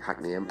the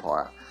Hackney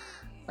Empire.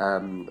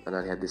 And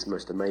I had this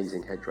most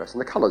amazing headdress, and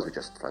the colours were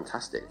just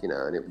fantastic,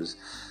 and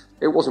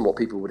it wasn't what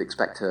people would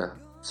expect a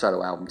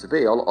solo album to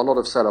be. A lot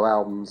of solo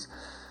albums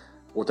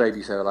or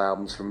debut solo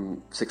albums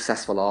from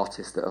successful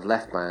artists that have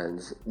left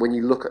bands, when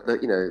you look at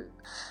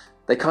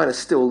they kind of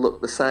still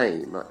look the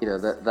same,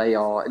 that they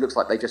are, it looks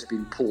like they've just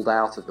been pulled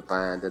out of the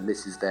band and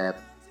this is their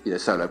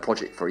solo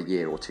project for a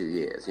year or 2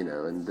 years,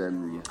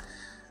 and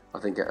I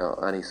think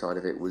Annie's side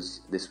of it was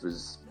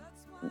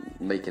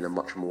making a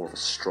much more of a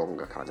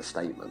stronger kind of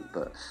statement.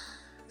 But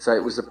so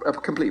it was a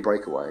complete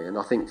breakaway, and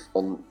I think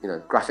on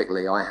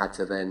graphically I had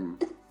to then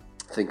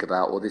think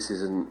about, well, this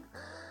isn't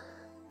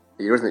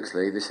the Eurythmics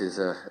sleeve, this is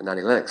an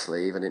Annie Lennox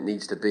sleeve, and it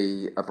needs to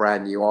be a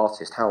brand new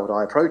artist. How would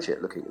I approach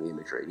it, looking at the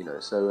imagery,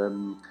 so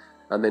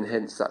and then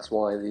hence that's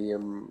why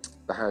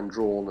the hand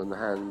drawn and the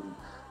hand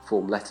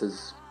formed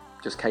letters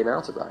just came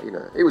out of that.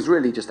 It was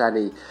really just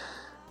Annie.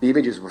 The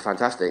images were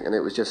fantastic, and it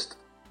was just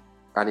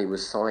Annie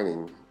was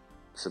signing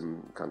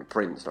some kind of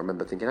prints. And I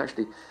remember thinking,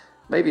 actually,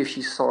 maybe if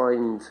she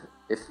signed,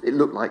 if it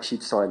looked like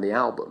she'd signed the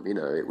album,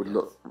 it would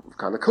look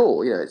kind of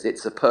cool.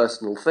 It's a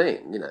personal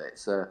thing.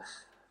 It's a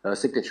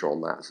signature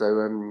on that.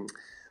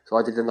 So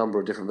I did a number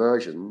of different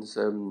versions.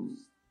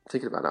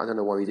 Thinking about it, I don't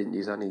know why we didn't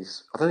use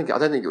Annie's. I don't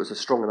think it was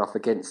strong enough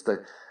against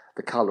the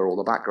colour or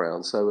the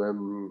background.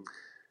 So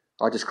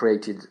I just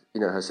created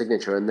her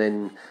signature, and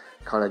then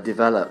kind of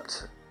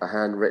developed a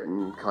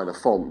handwritten kind of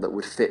font that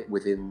would fit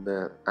within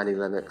the Annie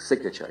Lennox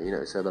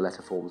signature, so the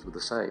letter forms were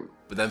the same.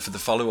 But then for the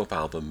follow-up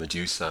album,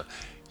 Medusa,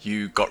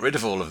 you got rid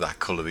of all of that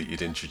colour that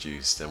you'd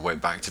introduced and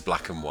went back to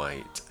black and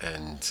white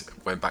and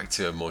went back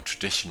to a more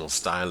traditional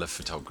style of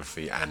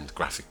photography and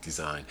graphic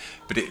design.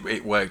 But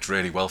it worked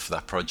really well for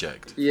that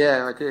project.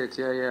 Yeah, I did.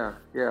 Yeah.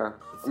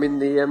 I mean,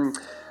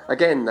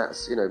 again,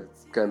 that's,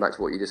 going back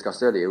to what you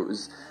discussed earlier,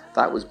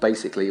 that was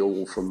basically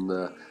all from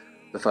the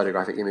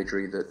photographic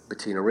imagery that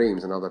Bettina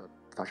Reams, another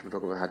fashion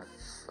photographer,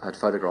 had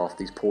photographed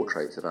these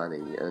portraits of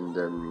Annie,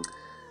 and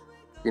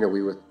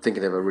we were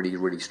thinking of a really,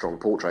 really strong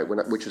portrait,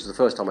 which was the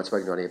first time I'd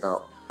spoken to Annie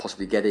about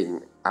possibly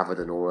getting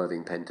Avedon or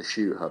Irving Penn to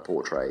shoot her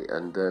portrait,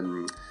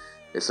 and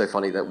it's so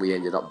funny that we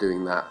ended up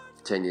doing that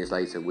 10 years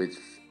later with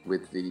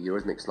the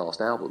Eurythmics'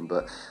 last album.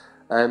 But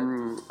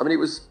it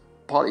was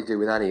partly to do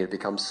with Annie had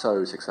become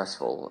so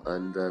successful,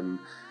 and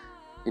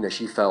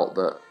she felt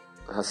that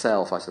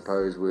herself, I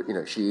suppose,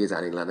 she is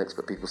Annie Lennox,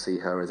 but people see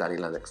her as Annie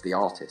Lennox the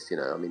artist,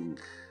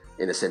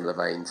 in a similar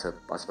vein to,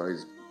 I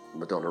suppose,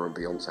 Madonna and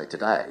Beyonce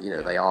today.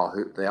 They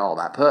are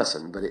that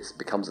person, but it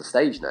becomes a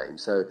stage name.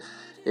 So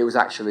it was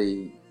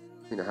actually,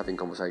 having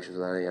conversations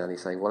with Annie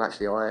saying, well,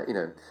 actually,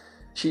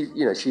 she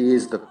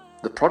is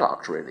the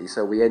product, really.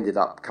 So we ended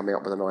up coming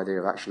up with an idea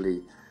of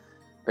actually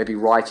maybe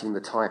writing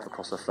the type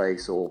across her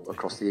face or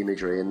across the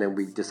imagery, and then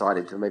we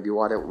decided to maybe,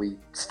 why don't we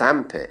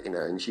stamp it,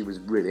 and she was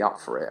really up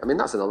for it.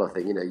 That's another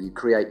thing, you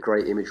create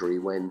great imagery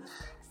when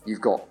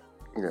you've got,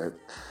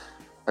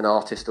 an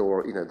artist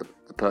or,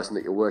 the person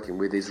that you're working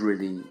with is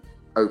really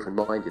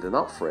open-minded and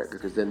up for it,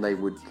 because then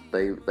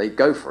they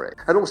go for it.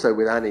 And also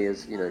with Annie,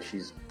 as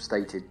she's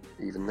stated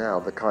even now,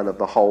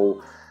 the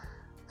whole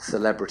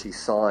celebrity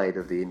side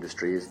of the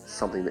industry is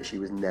something that she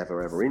was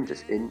never ever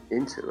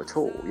into at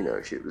all.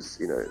 She was,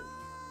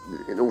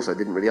 and also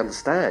didn't really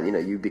understand.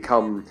 You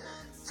become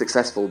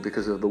successful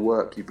because of the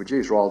work you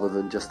produce, rather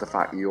than just the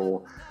fact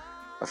you're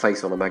a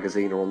face on a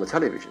magazine or on the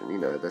television.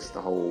 That's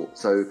the whole.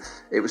 So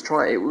it was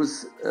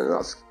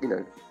that's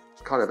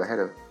kind of ahead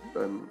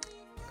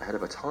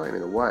of a time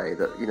in a way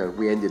that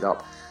we ended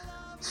up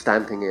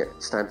stamping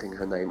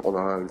her name on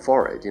her own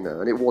forehead.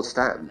 And it was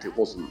stamped. It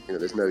wasn't.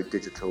 There's no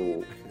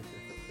digital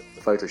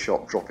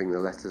Photoshop dropping the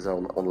letters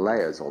on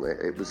layers on it.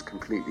 It was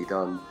completely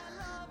done,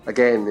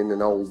 again, in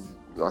an old,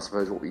 I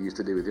suppose, what we used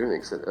to do with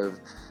Eurythmics, of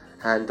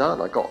hand done.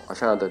 I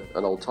found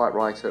an old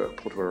typewriter at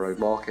Portobello Road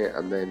Market,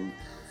 and then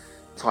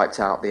typed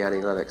out the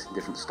Annie Lennox in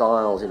different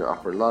styles,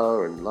 upper and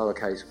lower and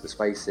lowercase with the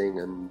spacing,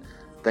 and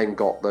then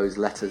got those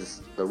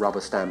letters, the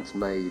rubber stamps,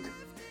 made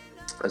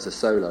as a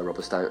solo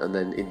rubber stamp, and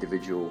then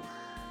individual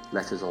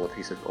letters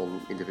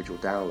on individual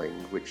doweling,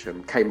 which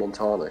Kay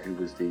Montana, who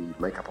was the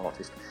makeup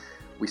artist,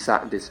 we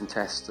sat and did some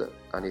tests at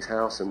Annie's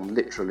house, and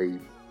literally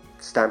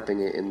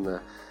stamping it in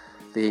the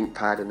ink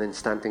pad, and then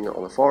stamping it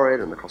on the forehead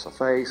and across her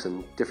face,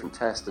 and different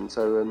tests. And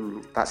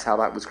so that's how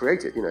that was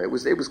created. It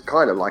was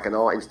kind of like an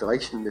art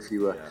installation if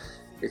you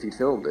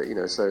filmed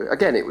it. So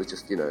again, it was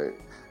just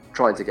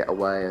trying to get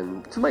away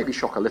and to maybe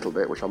shock a little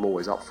bit, which I'm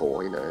always up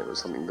for. It was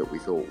something that we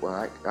thought,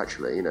 well,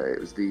 actually, it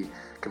was the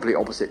complete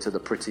opposite to the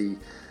pretty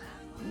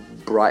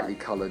brightly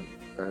coloured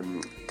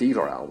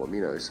Diva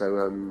album,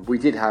 So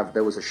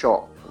there was a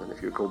shot, I don't know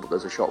if you recall, but there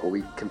was a shot where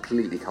we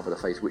completely covered the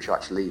face, which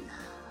actually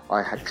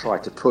I had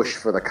tried to push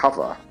for the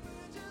cover,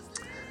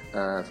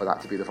 for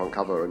that to be the front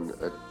cover, and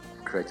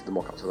created the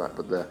mock-ups of that,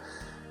 but the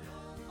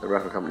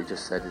record company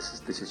just said,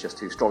 this is just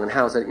too strong, and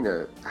how are they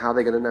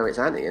going to know it's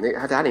Annie? And it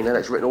had Annie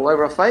Lennox written all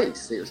over her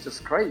face. It was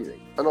just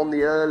crazy. And on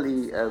the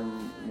early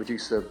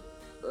Medusa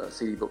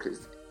CD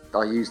booklets,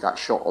 I used that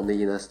shot on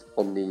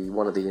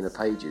one of the inner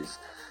pages,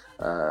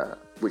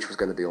 which was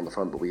going to be on the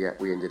front, but we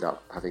ended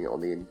up having it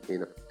on the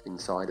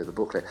inside of the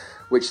booklet,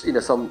 which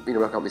some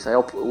record companies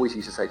always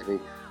used to say to me,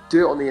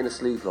 do it on the inner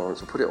sleeve,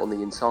 Lawrence, or put it on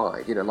the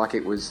inside, like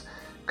it was,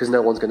 because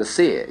no one's going to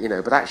see it,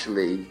 but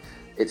actually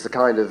it's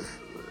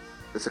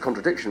a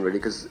contradiction, really,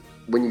 because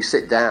when you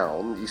sit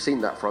down, you've seen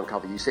that front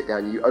cover, you sit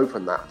down, you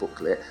open that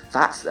booklet,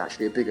 that's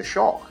actually a bigger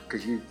shock,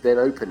 because you then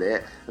open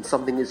it and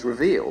something is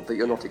revealed that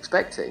you're not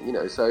expecting,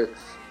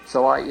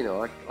 So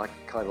I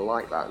kind of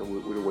like that,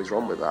 and we'd always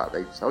run with that.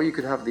 They say, you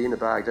can have the inner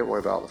bag, don't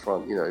worry about the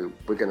front.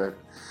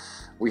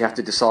 We have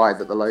to decide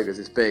that the logo's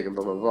this big and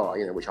blah blah blah.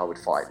 Which I would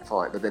fight.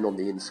 But then on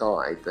the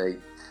inside, they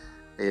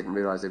didn't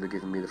realise they were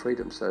giving me the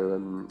freedom.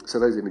 So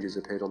those images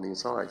appeared on the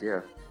inside. Yeah.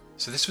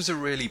 So this was a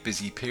really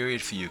busy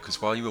period for you,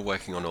 because while you were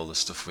working on all the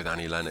stuff with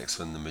Annie Lennox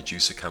and the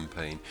Medusa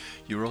campaign,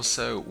 you were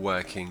also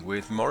working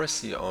with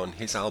Morrissey on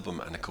his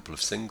album and a couple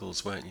of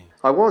singles, weren't you?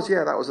 I was,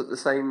 yeah. That was at the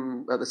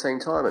same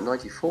time, at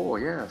 '94,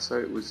 yeah. So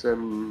it was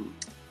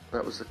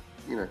that was a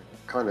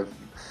kind of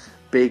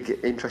big,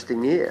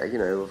 interesting year,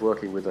 of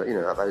working with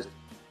at those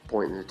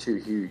points, two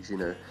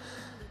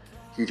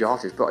huge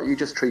artists. But you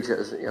just treat it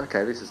as,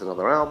 okay, this is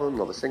another album,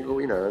 another single,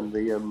 and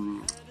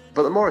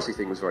but the Morrissey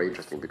thing was very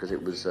interesting because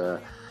it was.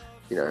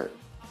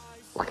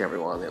 Like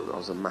everyone, I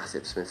was a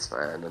massive Smiths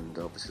fan, and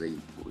obviously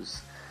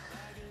was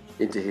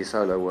into his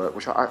solo work,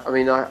 which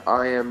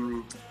I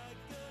am,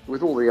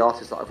 with all the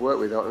artists that I've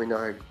worked with,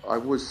 I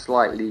was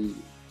slightly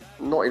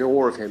not in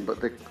awe of him,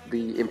 but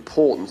the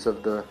importance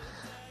of the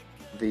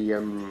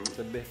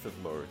myth of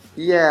Morrissey.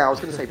 Yeah, I was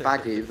going to say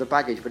the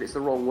baggage, but it's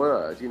the wrong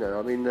word.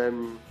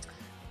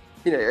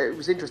 It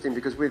was interesting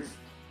because with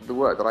the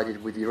work that I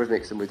did with the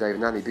Eurythmics and with Dave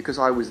and Annie, because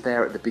I was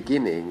there at the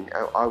beginning,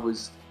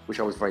 which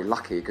I was very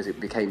lucky because it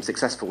became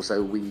successful,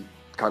 so we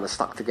kind of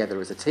stuck together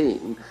as a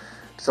team.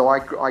 So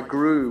I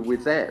grew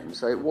with them.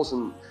 So it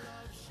wasn't,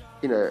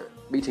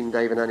 meeting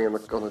Dave and Annie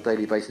on a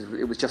daily basis.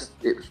 It was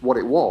what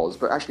it was.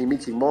 But actually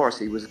meeting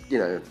Morrissey was,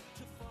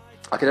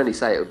 I can only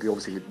say it would be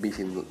obviously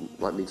meeting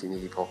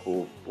Iggy Pop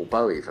or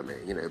Bowie for me,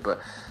 But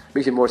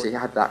meeting Morrissey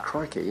had that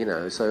crikey,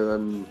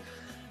 So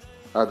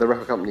the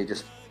record company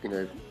just,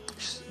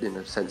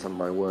 sent some of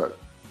my work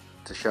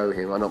to show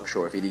him. I'm not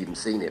sure if he'd even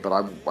seen it, but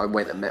I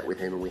went and met with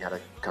him and we had a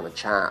kind of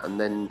chat, and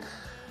then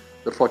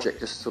the project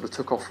just sort of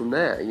took off from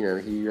there.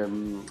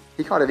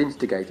 He kind of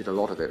instigated a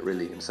lot of it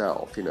really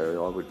himself. I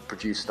would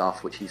produce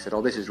stuff which he said,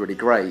 "Oh, this is really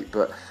great,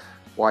 but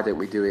why don't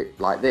we do it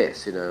like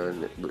this?"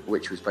 And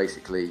which was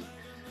basically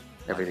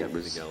everything like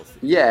was else.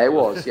 Yeah, it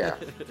was. Yeah,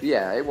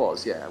 yeah, it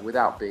was. Yeah,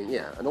 without being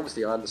and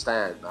obviously I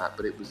understand that,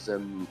 but it was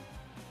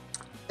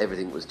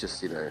everything was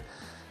just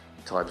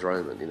Times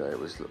Roman. It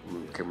was,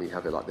 can we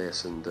have it like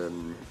this? And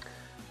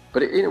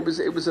but it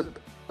was a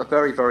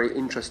very, very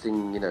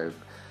interesting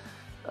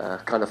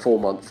kind of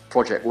 4-month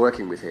project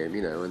working with him,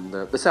 and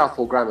the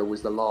Southpaw Grammar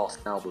was the last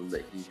album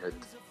that he had,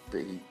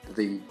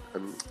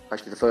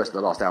 actually the first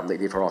and the last album that he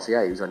did for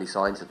RCA. He was only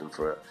signed to them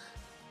for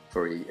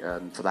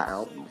that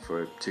album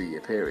for a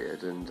 2-year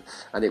period, and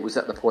it was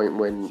at the point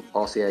when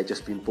RCA had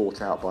just been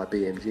bought out by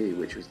BMG,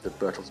 which was the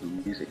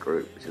Bertelsmann Music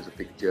Group, which was a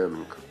big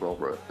German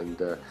conglomerate,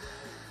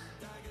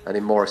 and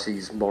in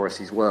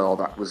Morrissey's world,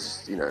 that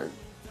was,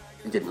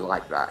 he didn't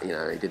like that, he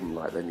didn't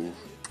like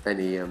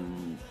any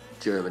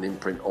German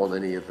imprint on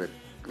any of the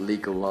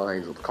legal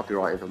lines or the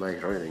copyright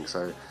information or anything.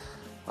 So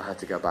I had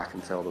to go back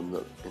and tell them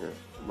that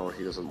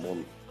Morrissey doesn't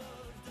want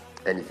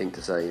anything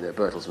to say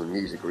Bertelsmann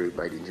Music Group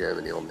made in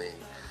Germany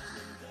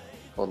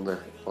on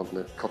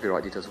the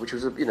copyright details, which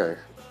was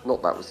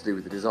not that was to do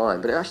with the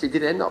design, but it actually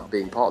did end up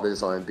being part of the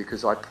design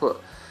because I put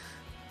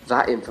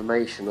that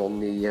information on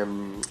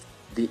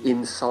the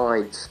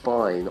inside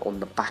spine on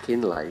the back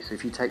inlay. So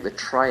if you take the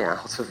tray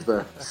out of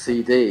the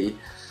CD,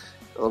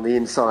 on the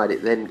inside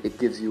it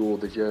gives you all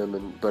the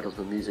German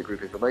Bertelsmann Music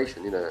Group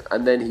information,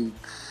 and then he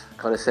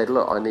kind of said,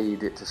 look, I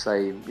need it to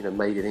say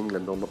made in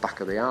England on the back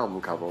of the album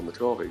cover on the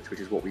 12-inch,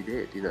 which is what we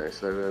did,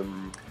 so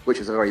which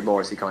was a very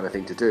Morrissey kind of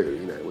thing to do,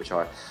 which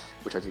I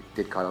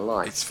did kind of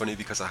like. It's funny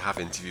because I have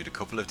interviewed a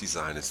couple of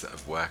designers that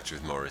have worked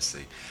with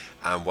Morrissey,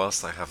 and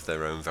whilst they have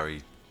their own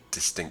very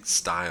distinct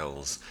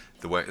styles,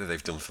 the work that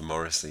they've done for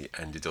Morrissey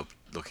ended up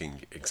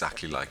looking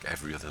exactly like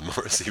every other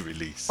Morrissey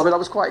release. I mean, I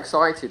was quite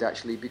excited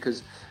actually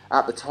because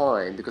at the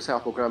time, because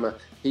Southpaw Grammar,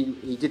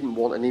 he didn't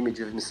want an image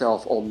of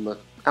himself on the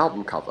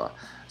album cover.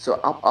 So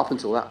up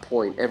until that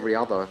point, every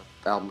other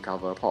album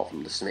cover, apart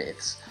from the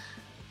Smiths,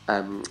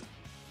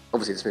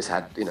 obviously the Smiths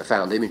had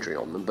found imagery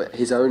on them, but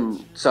his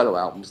own solo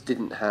albums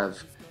didn't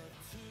have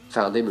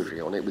found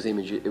imagery on it. It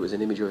was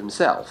an image of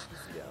himself,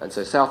 and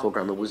so Southpaw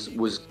Grammar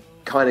was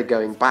kind of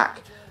going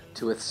back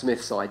to a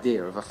Smith's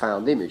idea of a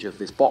found image of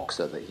this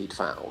boxer that he'd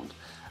found,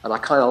 and I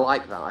kind of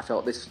like that. I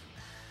felt this,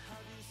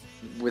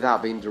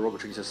 without being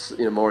derogatory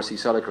to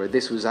Morrissey's solo career,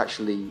 this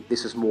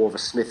was more of a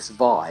Smith's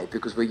vibe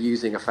because we're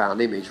using a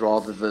found image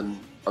rather than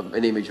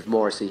an image of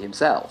Morrissey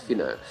himself,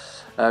 So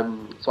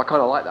I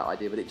kind of like that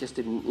idea, but it just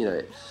didn't,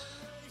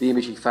 the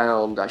image he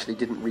found actually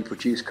didn't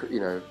reproduce,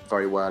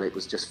 very well. It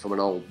was just from an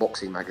old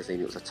boxing magazine.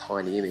 It was a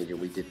tiny image,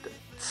 and we did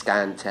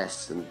scan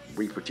tests and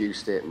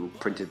reproduced it and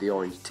printed the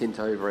orange tint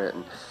over it,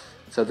 and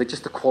so the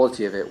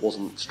quality of it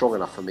wasn't strong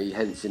enough for me.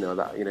 Hence,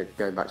 that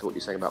going back to what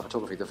you're saying about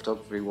photography, the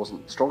photography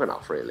wasn't strong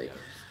enough really.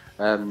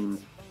 And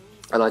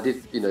I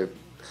did,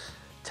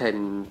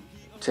 10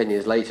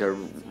 years later,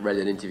 read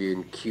an interview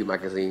in Q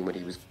magazine when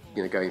he was,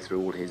 going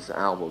through all his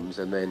albums,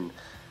 and then,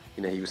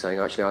 he was saying,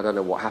 actually, I don't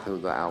know what happened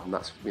with that album.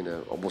 That's,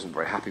 I wasn't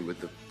very happy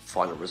with the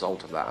final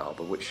result of that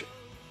album, which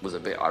was a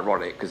bit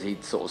ironic because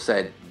he'd sort of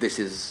said, this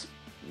is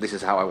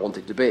how I want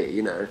it to be,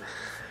 And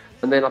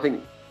then I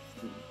think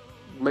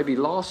maybe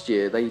last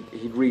year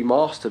he'd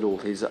remastered all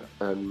his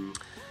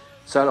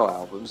solo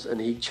albums,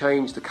 and he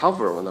changed the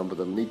cover on a number of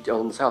them.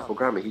 On the Southpaw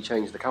Grammar, he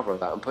changed the cover of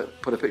that and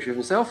put a picture of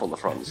himself on the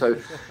front. So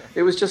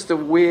it was just a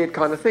weird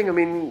kind of thing. I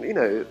mean,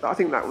 I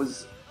think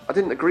I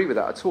didn't agree with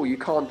that at all. You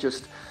can't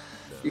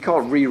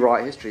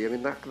rewrite history. I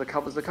mean, the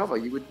cover's the cover.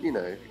 You would,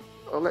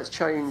 let's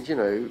change,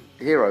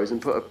 Heroes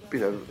and put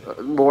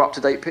a more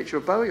up-to-date picture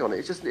of Bowie on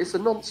it. It's a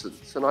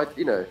nonsense. And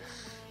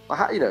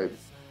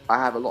I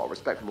have a lot of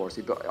respect for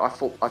Morrissey, but I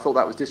thought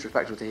that was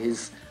disrespectful to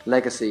his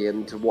legacy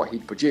and to what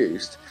he'd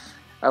produced.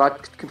 And I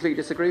completely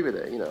disagree with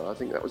it. I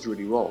think that was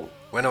really wrong.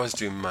 When I was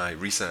doing my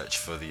research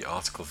for the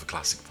article for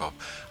Classic Pop,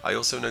 I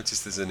also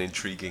noticed there's an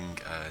intriguing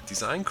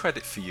design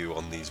credit for you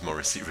on these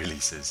Morrissey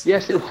releases.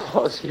 Yes, it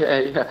was.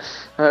 Yeah.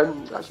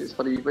 Actually, it's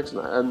funny you mentioned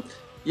that.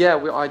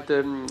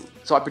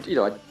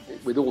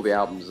 With all the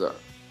albums that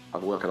I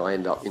work on, I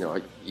end up,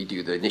 you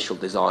do the initial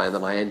design, and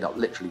then I end up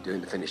literally doing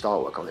the finished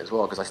artwork on it as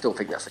well, because I still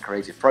think that's a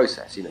creative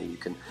process. You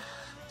can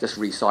just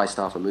resize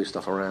stuff and move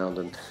stuff around,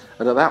 and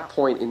at that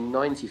point in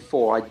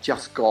 '94, I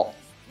just got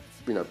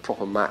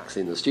proper Macs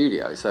in the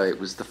studio, so it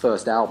was the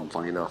first album,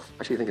 funny enough,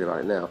 actually thinking about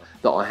it now,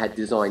 that I had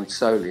designed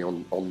solely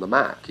on the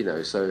Mac.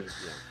 So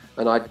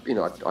And I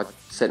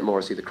sent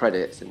Morrissey the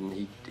credits, and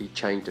he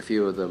changed a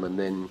few of them, and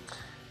then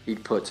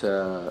he'd put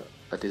a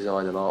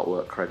design and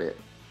artwork credit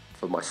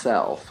for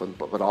myself,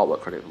 but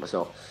artwork credit for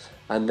myself,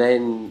 and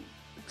then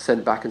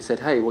sent back and said,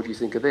 hey, what do you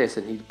think of this?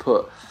 And he'd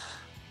put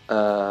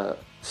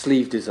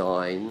sleeve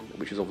design,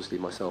 which was obviously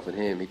myself and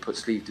him. He put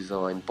sleeve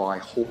design by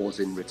Hawes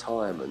in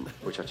Retirement,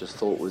 which I just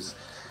thought was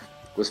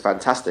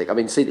fantastic. I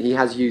mean, he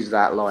has used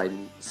that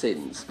line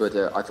since, but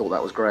I thought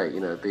that was great.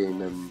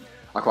 Being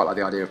I quite like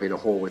the idea of being a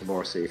Haw with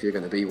Morrissey if you're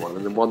going to be one,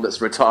 and then one that's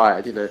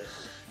retired.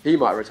 He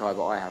might retire,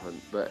 but I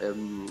haven't. But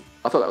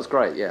I thought that was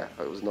great. Yeah,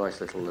 it was a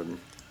nice little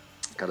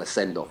kind of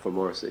send off for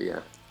Morrissey. Yeah.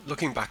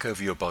 Looking back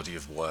over your body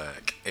of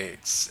work,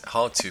 it's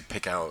hard to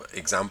pick out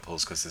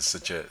examples because there's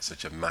such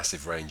a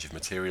massive range of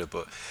material.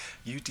 But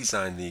you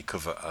designed the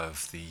cover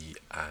of the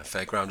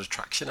Fairground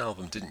Attraction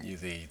album, didn't you?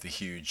 The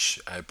huge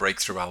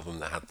breakthrough album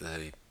that had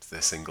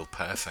the single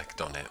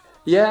 "Perfect" on it.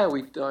 Yeah,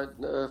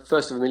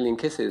 First of a Million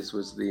Kisses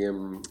was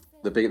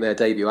their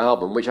debut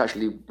album, which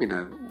actually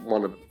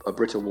won a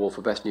Brit Award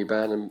for Best New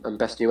Band and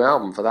Best New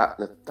Album for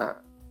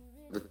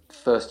the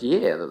first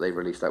year that they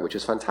released that, which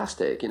was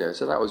fantastic,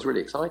 so that was really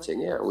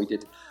exciting. Yeah, we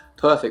did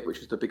Perfect, which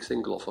was the big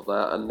single off of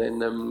that, and then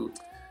the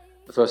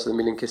First of a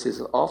Million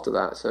Kisses after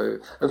that. So,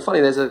 and funny,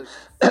 there's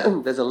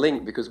a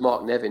link, because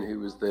Mark Nevin, who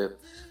was the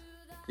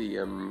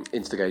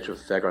instigator of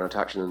Fairground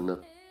Attraction and the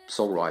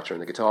songwriter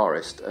and the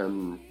guitarist,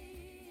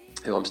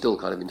 who I'm still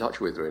kind of in touch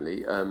with,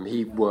 really,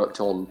 he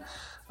worked on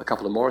a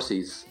couple of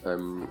Morrissey's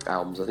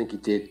albums. I think he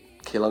did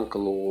Kill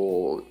Uncle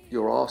or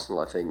Your Arsenal,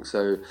 I think.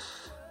 So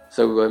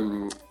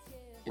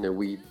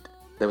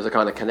there was a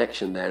kind of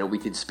connection there, and we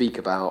did speak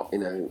about,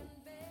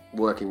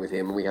 working with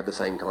him, and we had the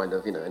same kind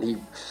of,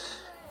 and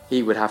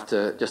he would have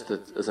to, just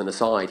as an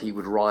aside, he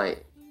would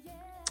write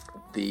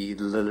the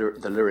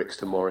lyrics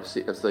to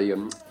Morrissey,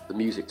 the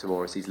music to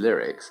Morrissey's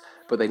lyrics,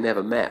 but they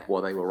never met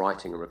while they were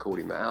writing and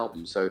recording the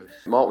album. So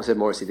Mark would send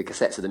Morrissey the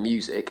cassettes of the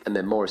music, and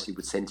then Morrissey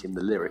would send him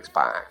the lyrics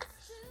back,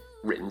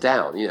 written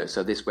down,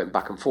 so this went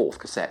back and forth,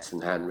 cassettes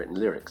and handwritten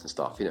lyrics and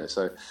stuff,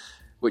 so,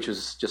 which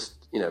was just,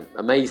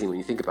 amazing when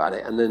you think about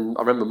it. And then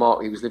I remember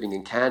Mark, he was living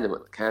in Camden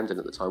at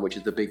the time, which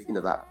is the big,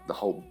 the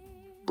whole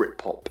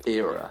Britpop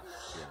era.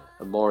 Yeah.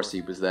 And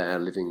Morrissey was there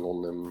living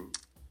on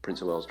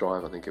Prince of Wales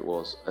Drive, I think it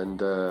was.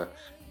 And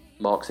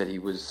Mark said he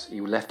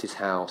left his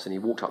house and he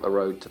walked up the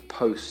road to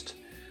post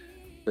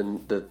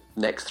the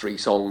next 3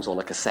 songs on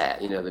a cassette,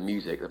 the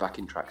music, the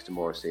backing tracks to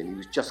Morrissey, and he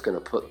was just going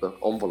to put the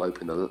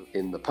envelope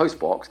in the post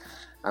box,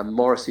 and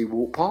Morrissey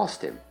walked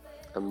past him.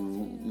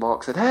 And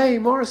Mark said, "Hey,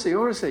 Morrissey,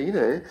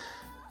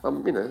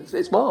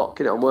 it's Mark.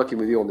 I'm working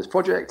with you on this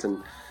project."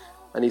 And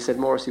he said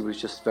Morrissey was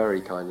just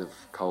very kind of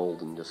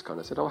cold and just kind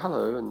of said, "Oh,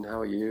 hello, and how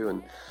are you?"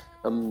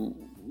 And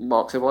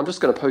Mark said, "Well, I'm just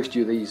going to post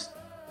you these,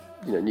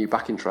 new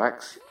backing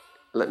tracks.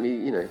 Let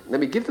me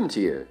give them to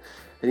you."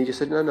 And he just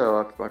said,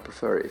 "No, I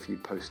prefer it if you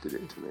posted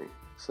it to me."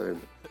 So,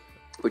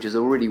 which is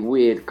a really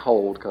weird,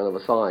 cold kind of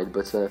aside,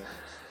 but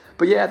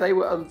yeah, they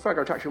were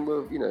Fairground Attraction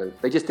were,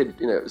 they just did,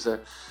 it was a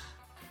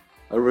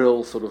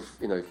real sort of,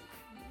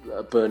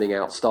 a burning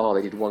out star.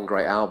 They did one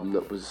great album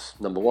that was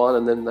number 1,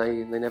 and then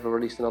they never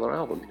released another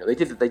album. They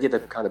did a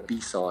kind of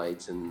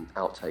B-sides and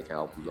outtake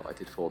album that I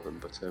did for them.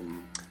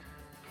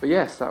 But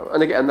yes,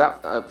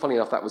 funny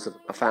enough, that was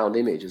a found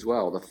image as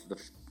well.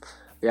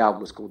 The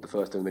album was called The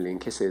First of a Million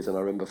Kisses, and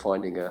I remember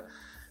finding an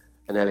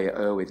Elliot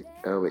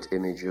Erwitt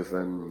image of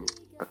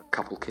a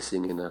couple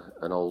kissing in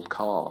an old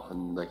car,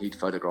 and he'd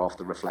photographed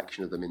the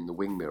reflection of them in the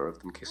wing mirror of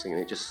them kissing,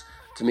 and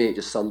to me it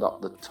just summed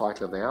up the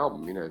title of the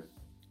album.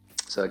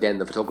 So again,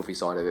 the photography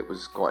side of it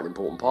was quite an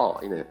important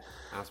part,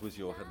 As was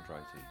your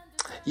handwriting.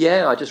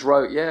 Yeah, I just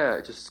wrote.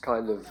 Yeah, just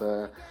kind of.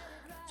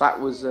 That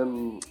was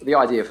the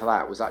idea for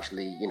that was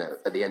actually,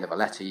 at the end of a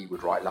letter you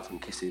would write "Love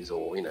and Kisses"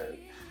 or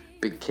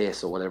 "Big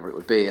Kiss" or whatever it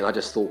would be, and I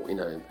just thought,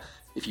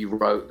 if you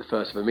wrote "The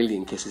First of a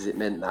Million Kisses," it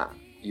meant that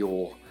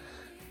your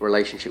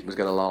relationship was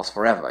going to last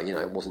forever.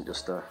 It wasn't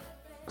just a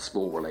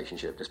small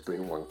relationship, just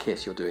doing one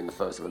kiss. You're doing the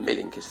first of a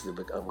million kisses, and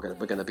we're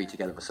going to be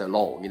together for so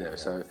long.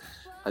 So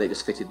I think it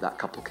just fitted that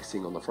couple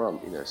kissing on the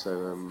front.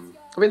 So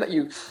I mean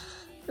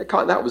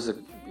that was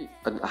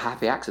a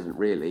happy accident,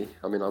 really.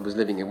 I mean, I was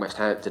living in West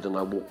Hampton and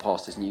I walked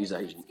past this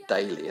newsagent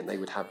daily, and they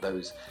would have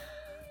those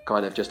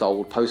kind of just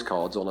old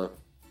postcards on a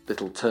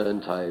little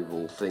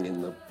turntable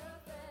thing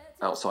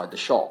outside the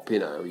shop.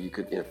 You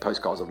could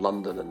postcards of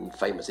London and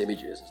famous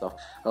images and stuff.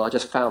 And I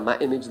just found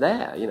that image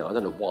there. I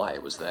don't know why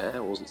it was there.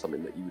 It wasn't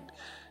something that you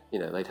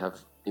would, they'd have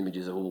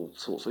images of all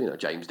sorts of,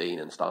 James Dean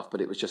and stuff.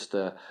 But it was just,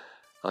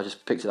 I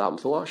just picked it up and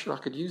thought, I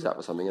could use that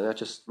for something. And I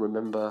just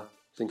remember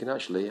thinking,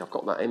 actually, I've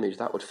got that image,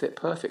 that would fit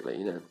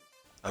perfectly,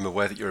 I'm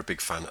aware that you're a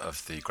big fan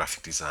of the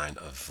graphic design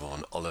of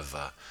Vaughan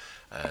Oliver,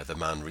 the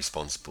man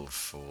responsible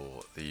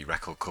for the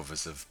record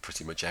covers of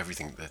pretty much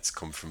everything that's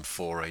come from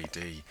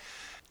 4AD.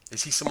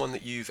 Is he someone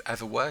that you've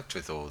ever worked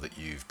with or that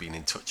you've been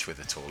in touch with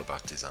at all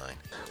about design?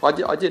 I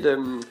did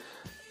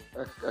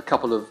a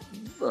couple of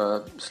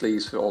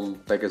sleeves on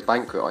Beggar's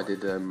Banquet. I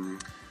did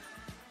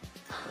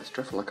it's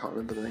dreadful. I can't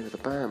remember the name of the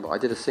band, but I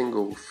did a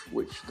single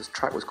which this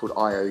track was called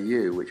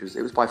IOU, which was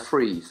by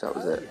Freeze. That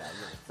was it,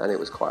 and it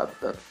was quite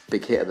a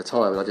big hit at the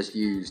time. And I just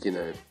used,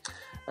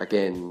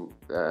 again,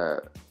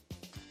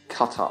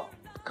 cut up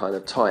kind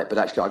of type, but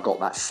actually I got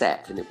that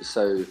set, and it was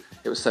so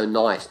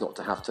nice not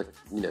to have to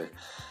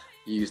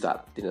use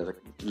that the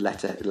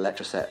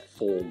letter set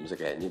forms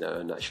again,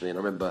 and I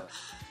remember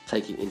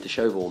taking it into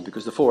Shovborn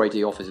because the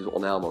 4AD office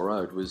on Alma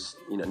Road was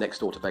next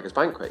door to Beggar's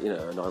Banquet,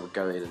 and I would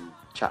go in and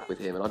chat with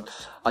him, and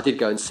I did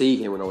go and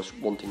see him when I was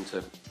wanting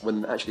to,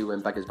 when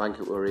Beggar's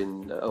Banquet were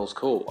in Earl's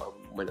Court. I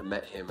went and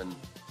met him and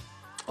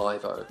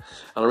Ivo,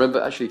 and I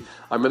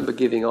remember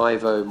giving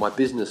Ivo my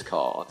business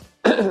card.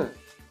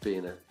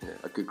 Being a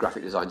good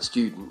graphic design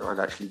student, I'd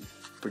actually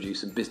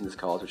produced some business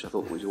cards, which I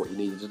thought was what you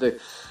needed to do.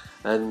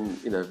 And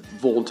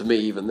Vaughan to me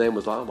even then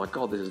was like, oh my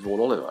god, this is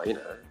Vaughan Oliver, and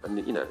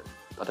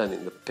I don't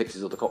think the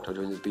Pixies or the Cocktail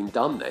Twins has been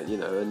done then,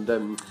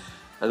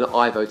 and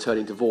Ivo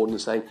turning to Vaughan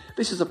and saying,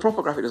 this is a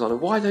proper graphic designer,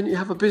 why don't you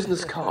have a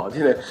business card,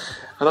 and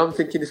I'm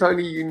thinking, if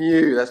only you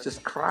knew, that's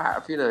just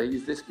crap,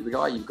 he's the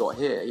guy you've got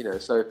here,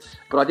 so,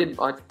 but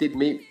I did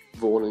meet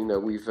Vaughan,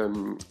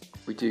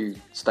 we do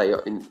stay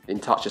in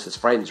touch just as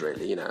friends,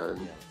 really, but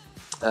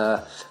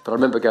I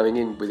remember going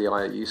in with the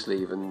IOU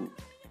sleeve and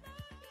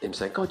him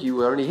saying, God, you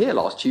were only here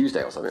last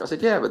Tuesday or something. I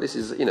said, yeah, but this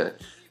is,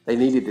 they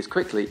needed this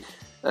quickly.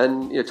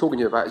 And, talking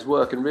to him about his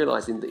work and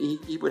realising that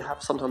he would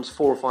have sometimes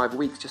 4 or 5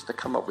 weeks just to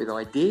come up with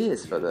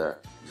ideas for the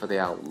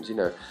albums,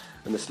 and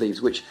the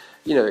sleeves, which,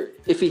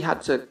 if he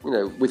had to,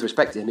 with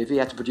respect to him, if he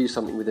had to produce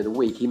something within a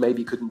week, he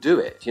maybe couldn't do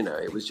it,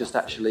 it was just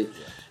actually,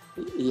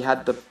 he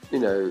had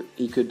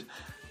he could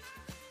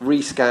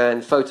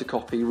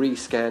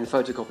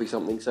photocopy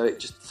something,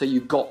 so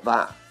you got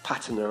that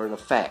patina and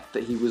effect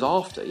that he was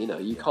after.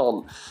 You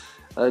can't,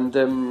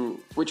 and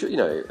which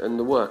and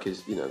the work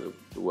is the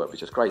work was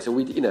just great. So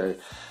we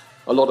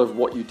a lot of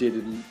what you did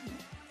in,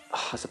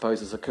 I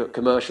suppose, as a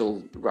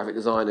commercial graphic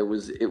designer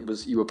was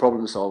you were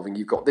problem solving.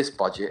 You've got this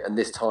budget and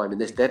this time and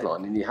this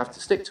deadline, and you have to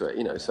stick to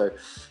it. So,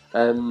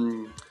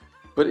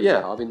 but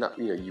yeah, I mean that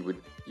you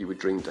would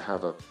dream to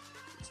have a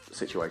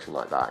situation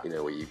like that,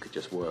 where you could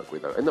just work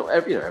with, and not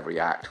every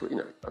act,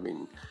 I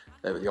mean,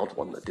 there was the odd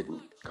one that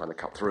didn't kind of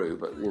cut through,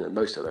 but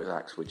most of those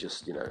acts were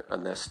just,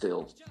 and they're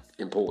still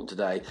important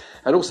today.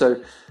 And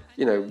also,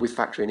 with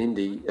Factory and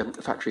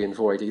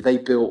 4AD, they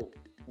built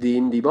the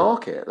indie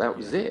market. That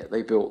was it.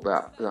 They built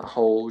that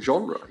whole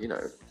genre, and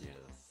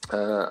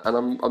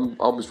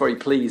I was very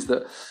pleased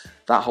that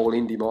whole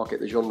indie market,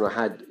 the genre,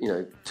 had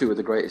 2 of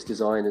the greatest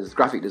designers,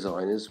 graphic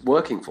designers,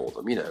 working for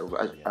them.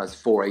 As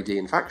 4AD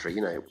and Factory,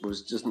 it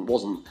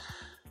wasn't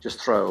just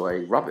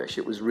throwaway rubbish.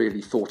 It was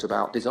really thought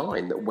about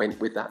design that went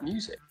with that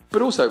music.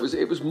 But also,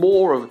 it was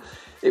more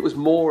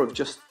of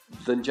just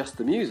than just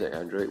the music,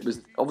 Andrew. It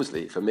was,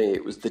 obviously for me,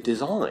 it was the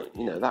design.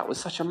 That was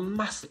such a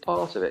massive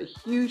part of it, a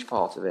huge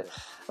part of it,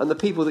 and the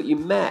people that you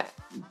met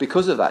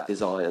because of that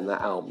design and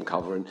that album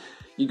cover. And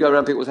you go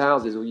around people's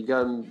houses, or you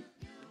go and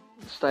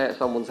stay at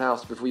someone's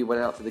house before you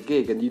went out to the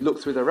gig, and you look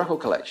through their record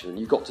collection and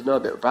you got to know a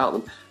bit about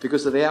them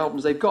because of the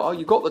albums they've got. Oh,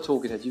 you got the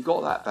Talking Heads, you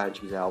got that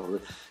Banshees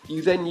album.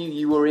 You then knew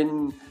you were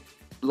in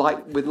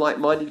with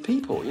like-minded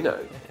people.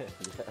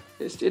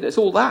 It's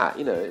all that.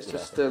 It's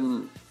just.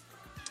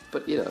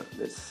 But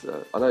it's.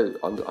 I know.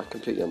 I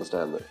completely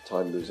understand that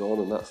time moves on,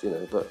 and that's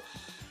But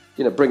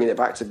bringing it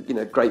back to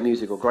great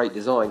music or great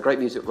design. Great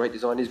music or great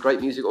design is great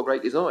music or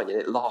great design, and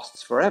it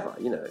lasts forever.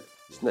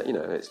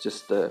 It's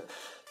just.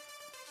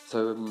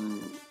 So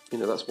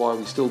that's why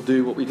we still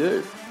do what we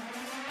do.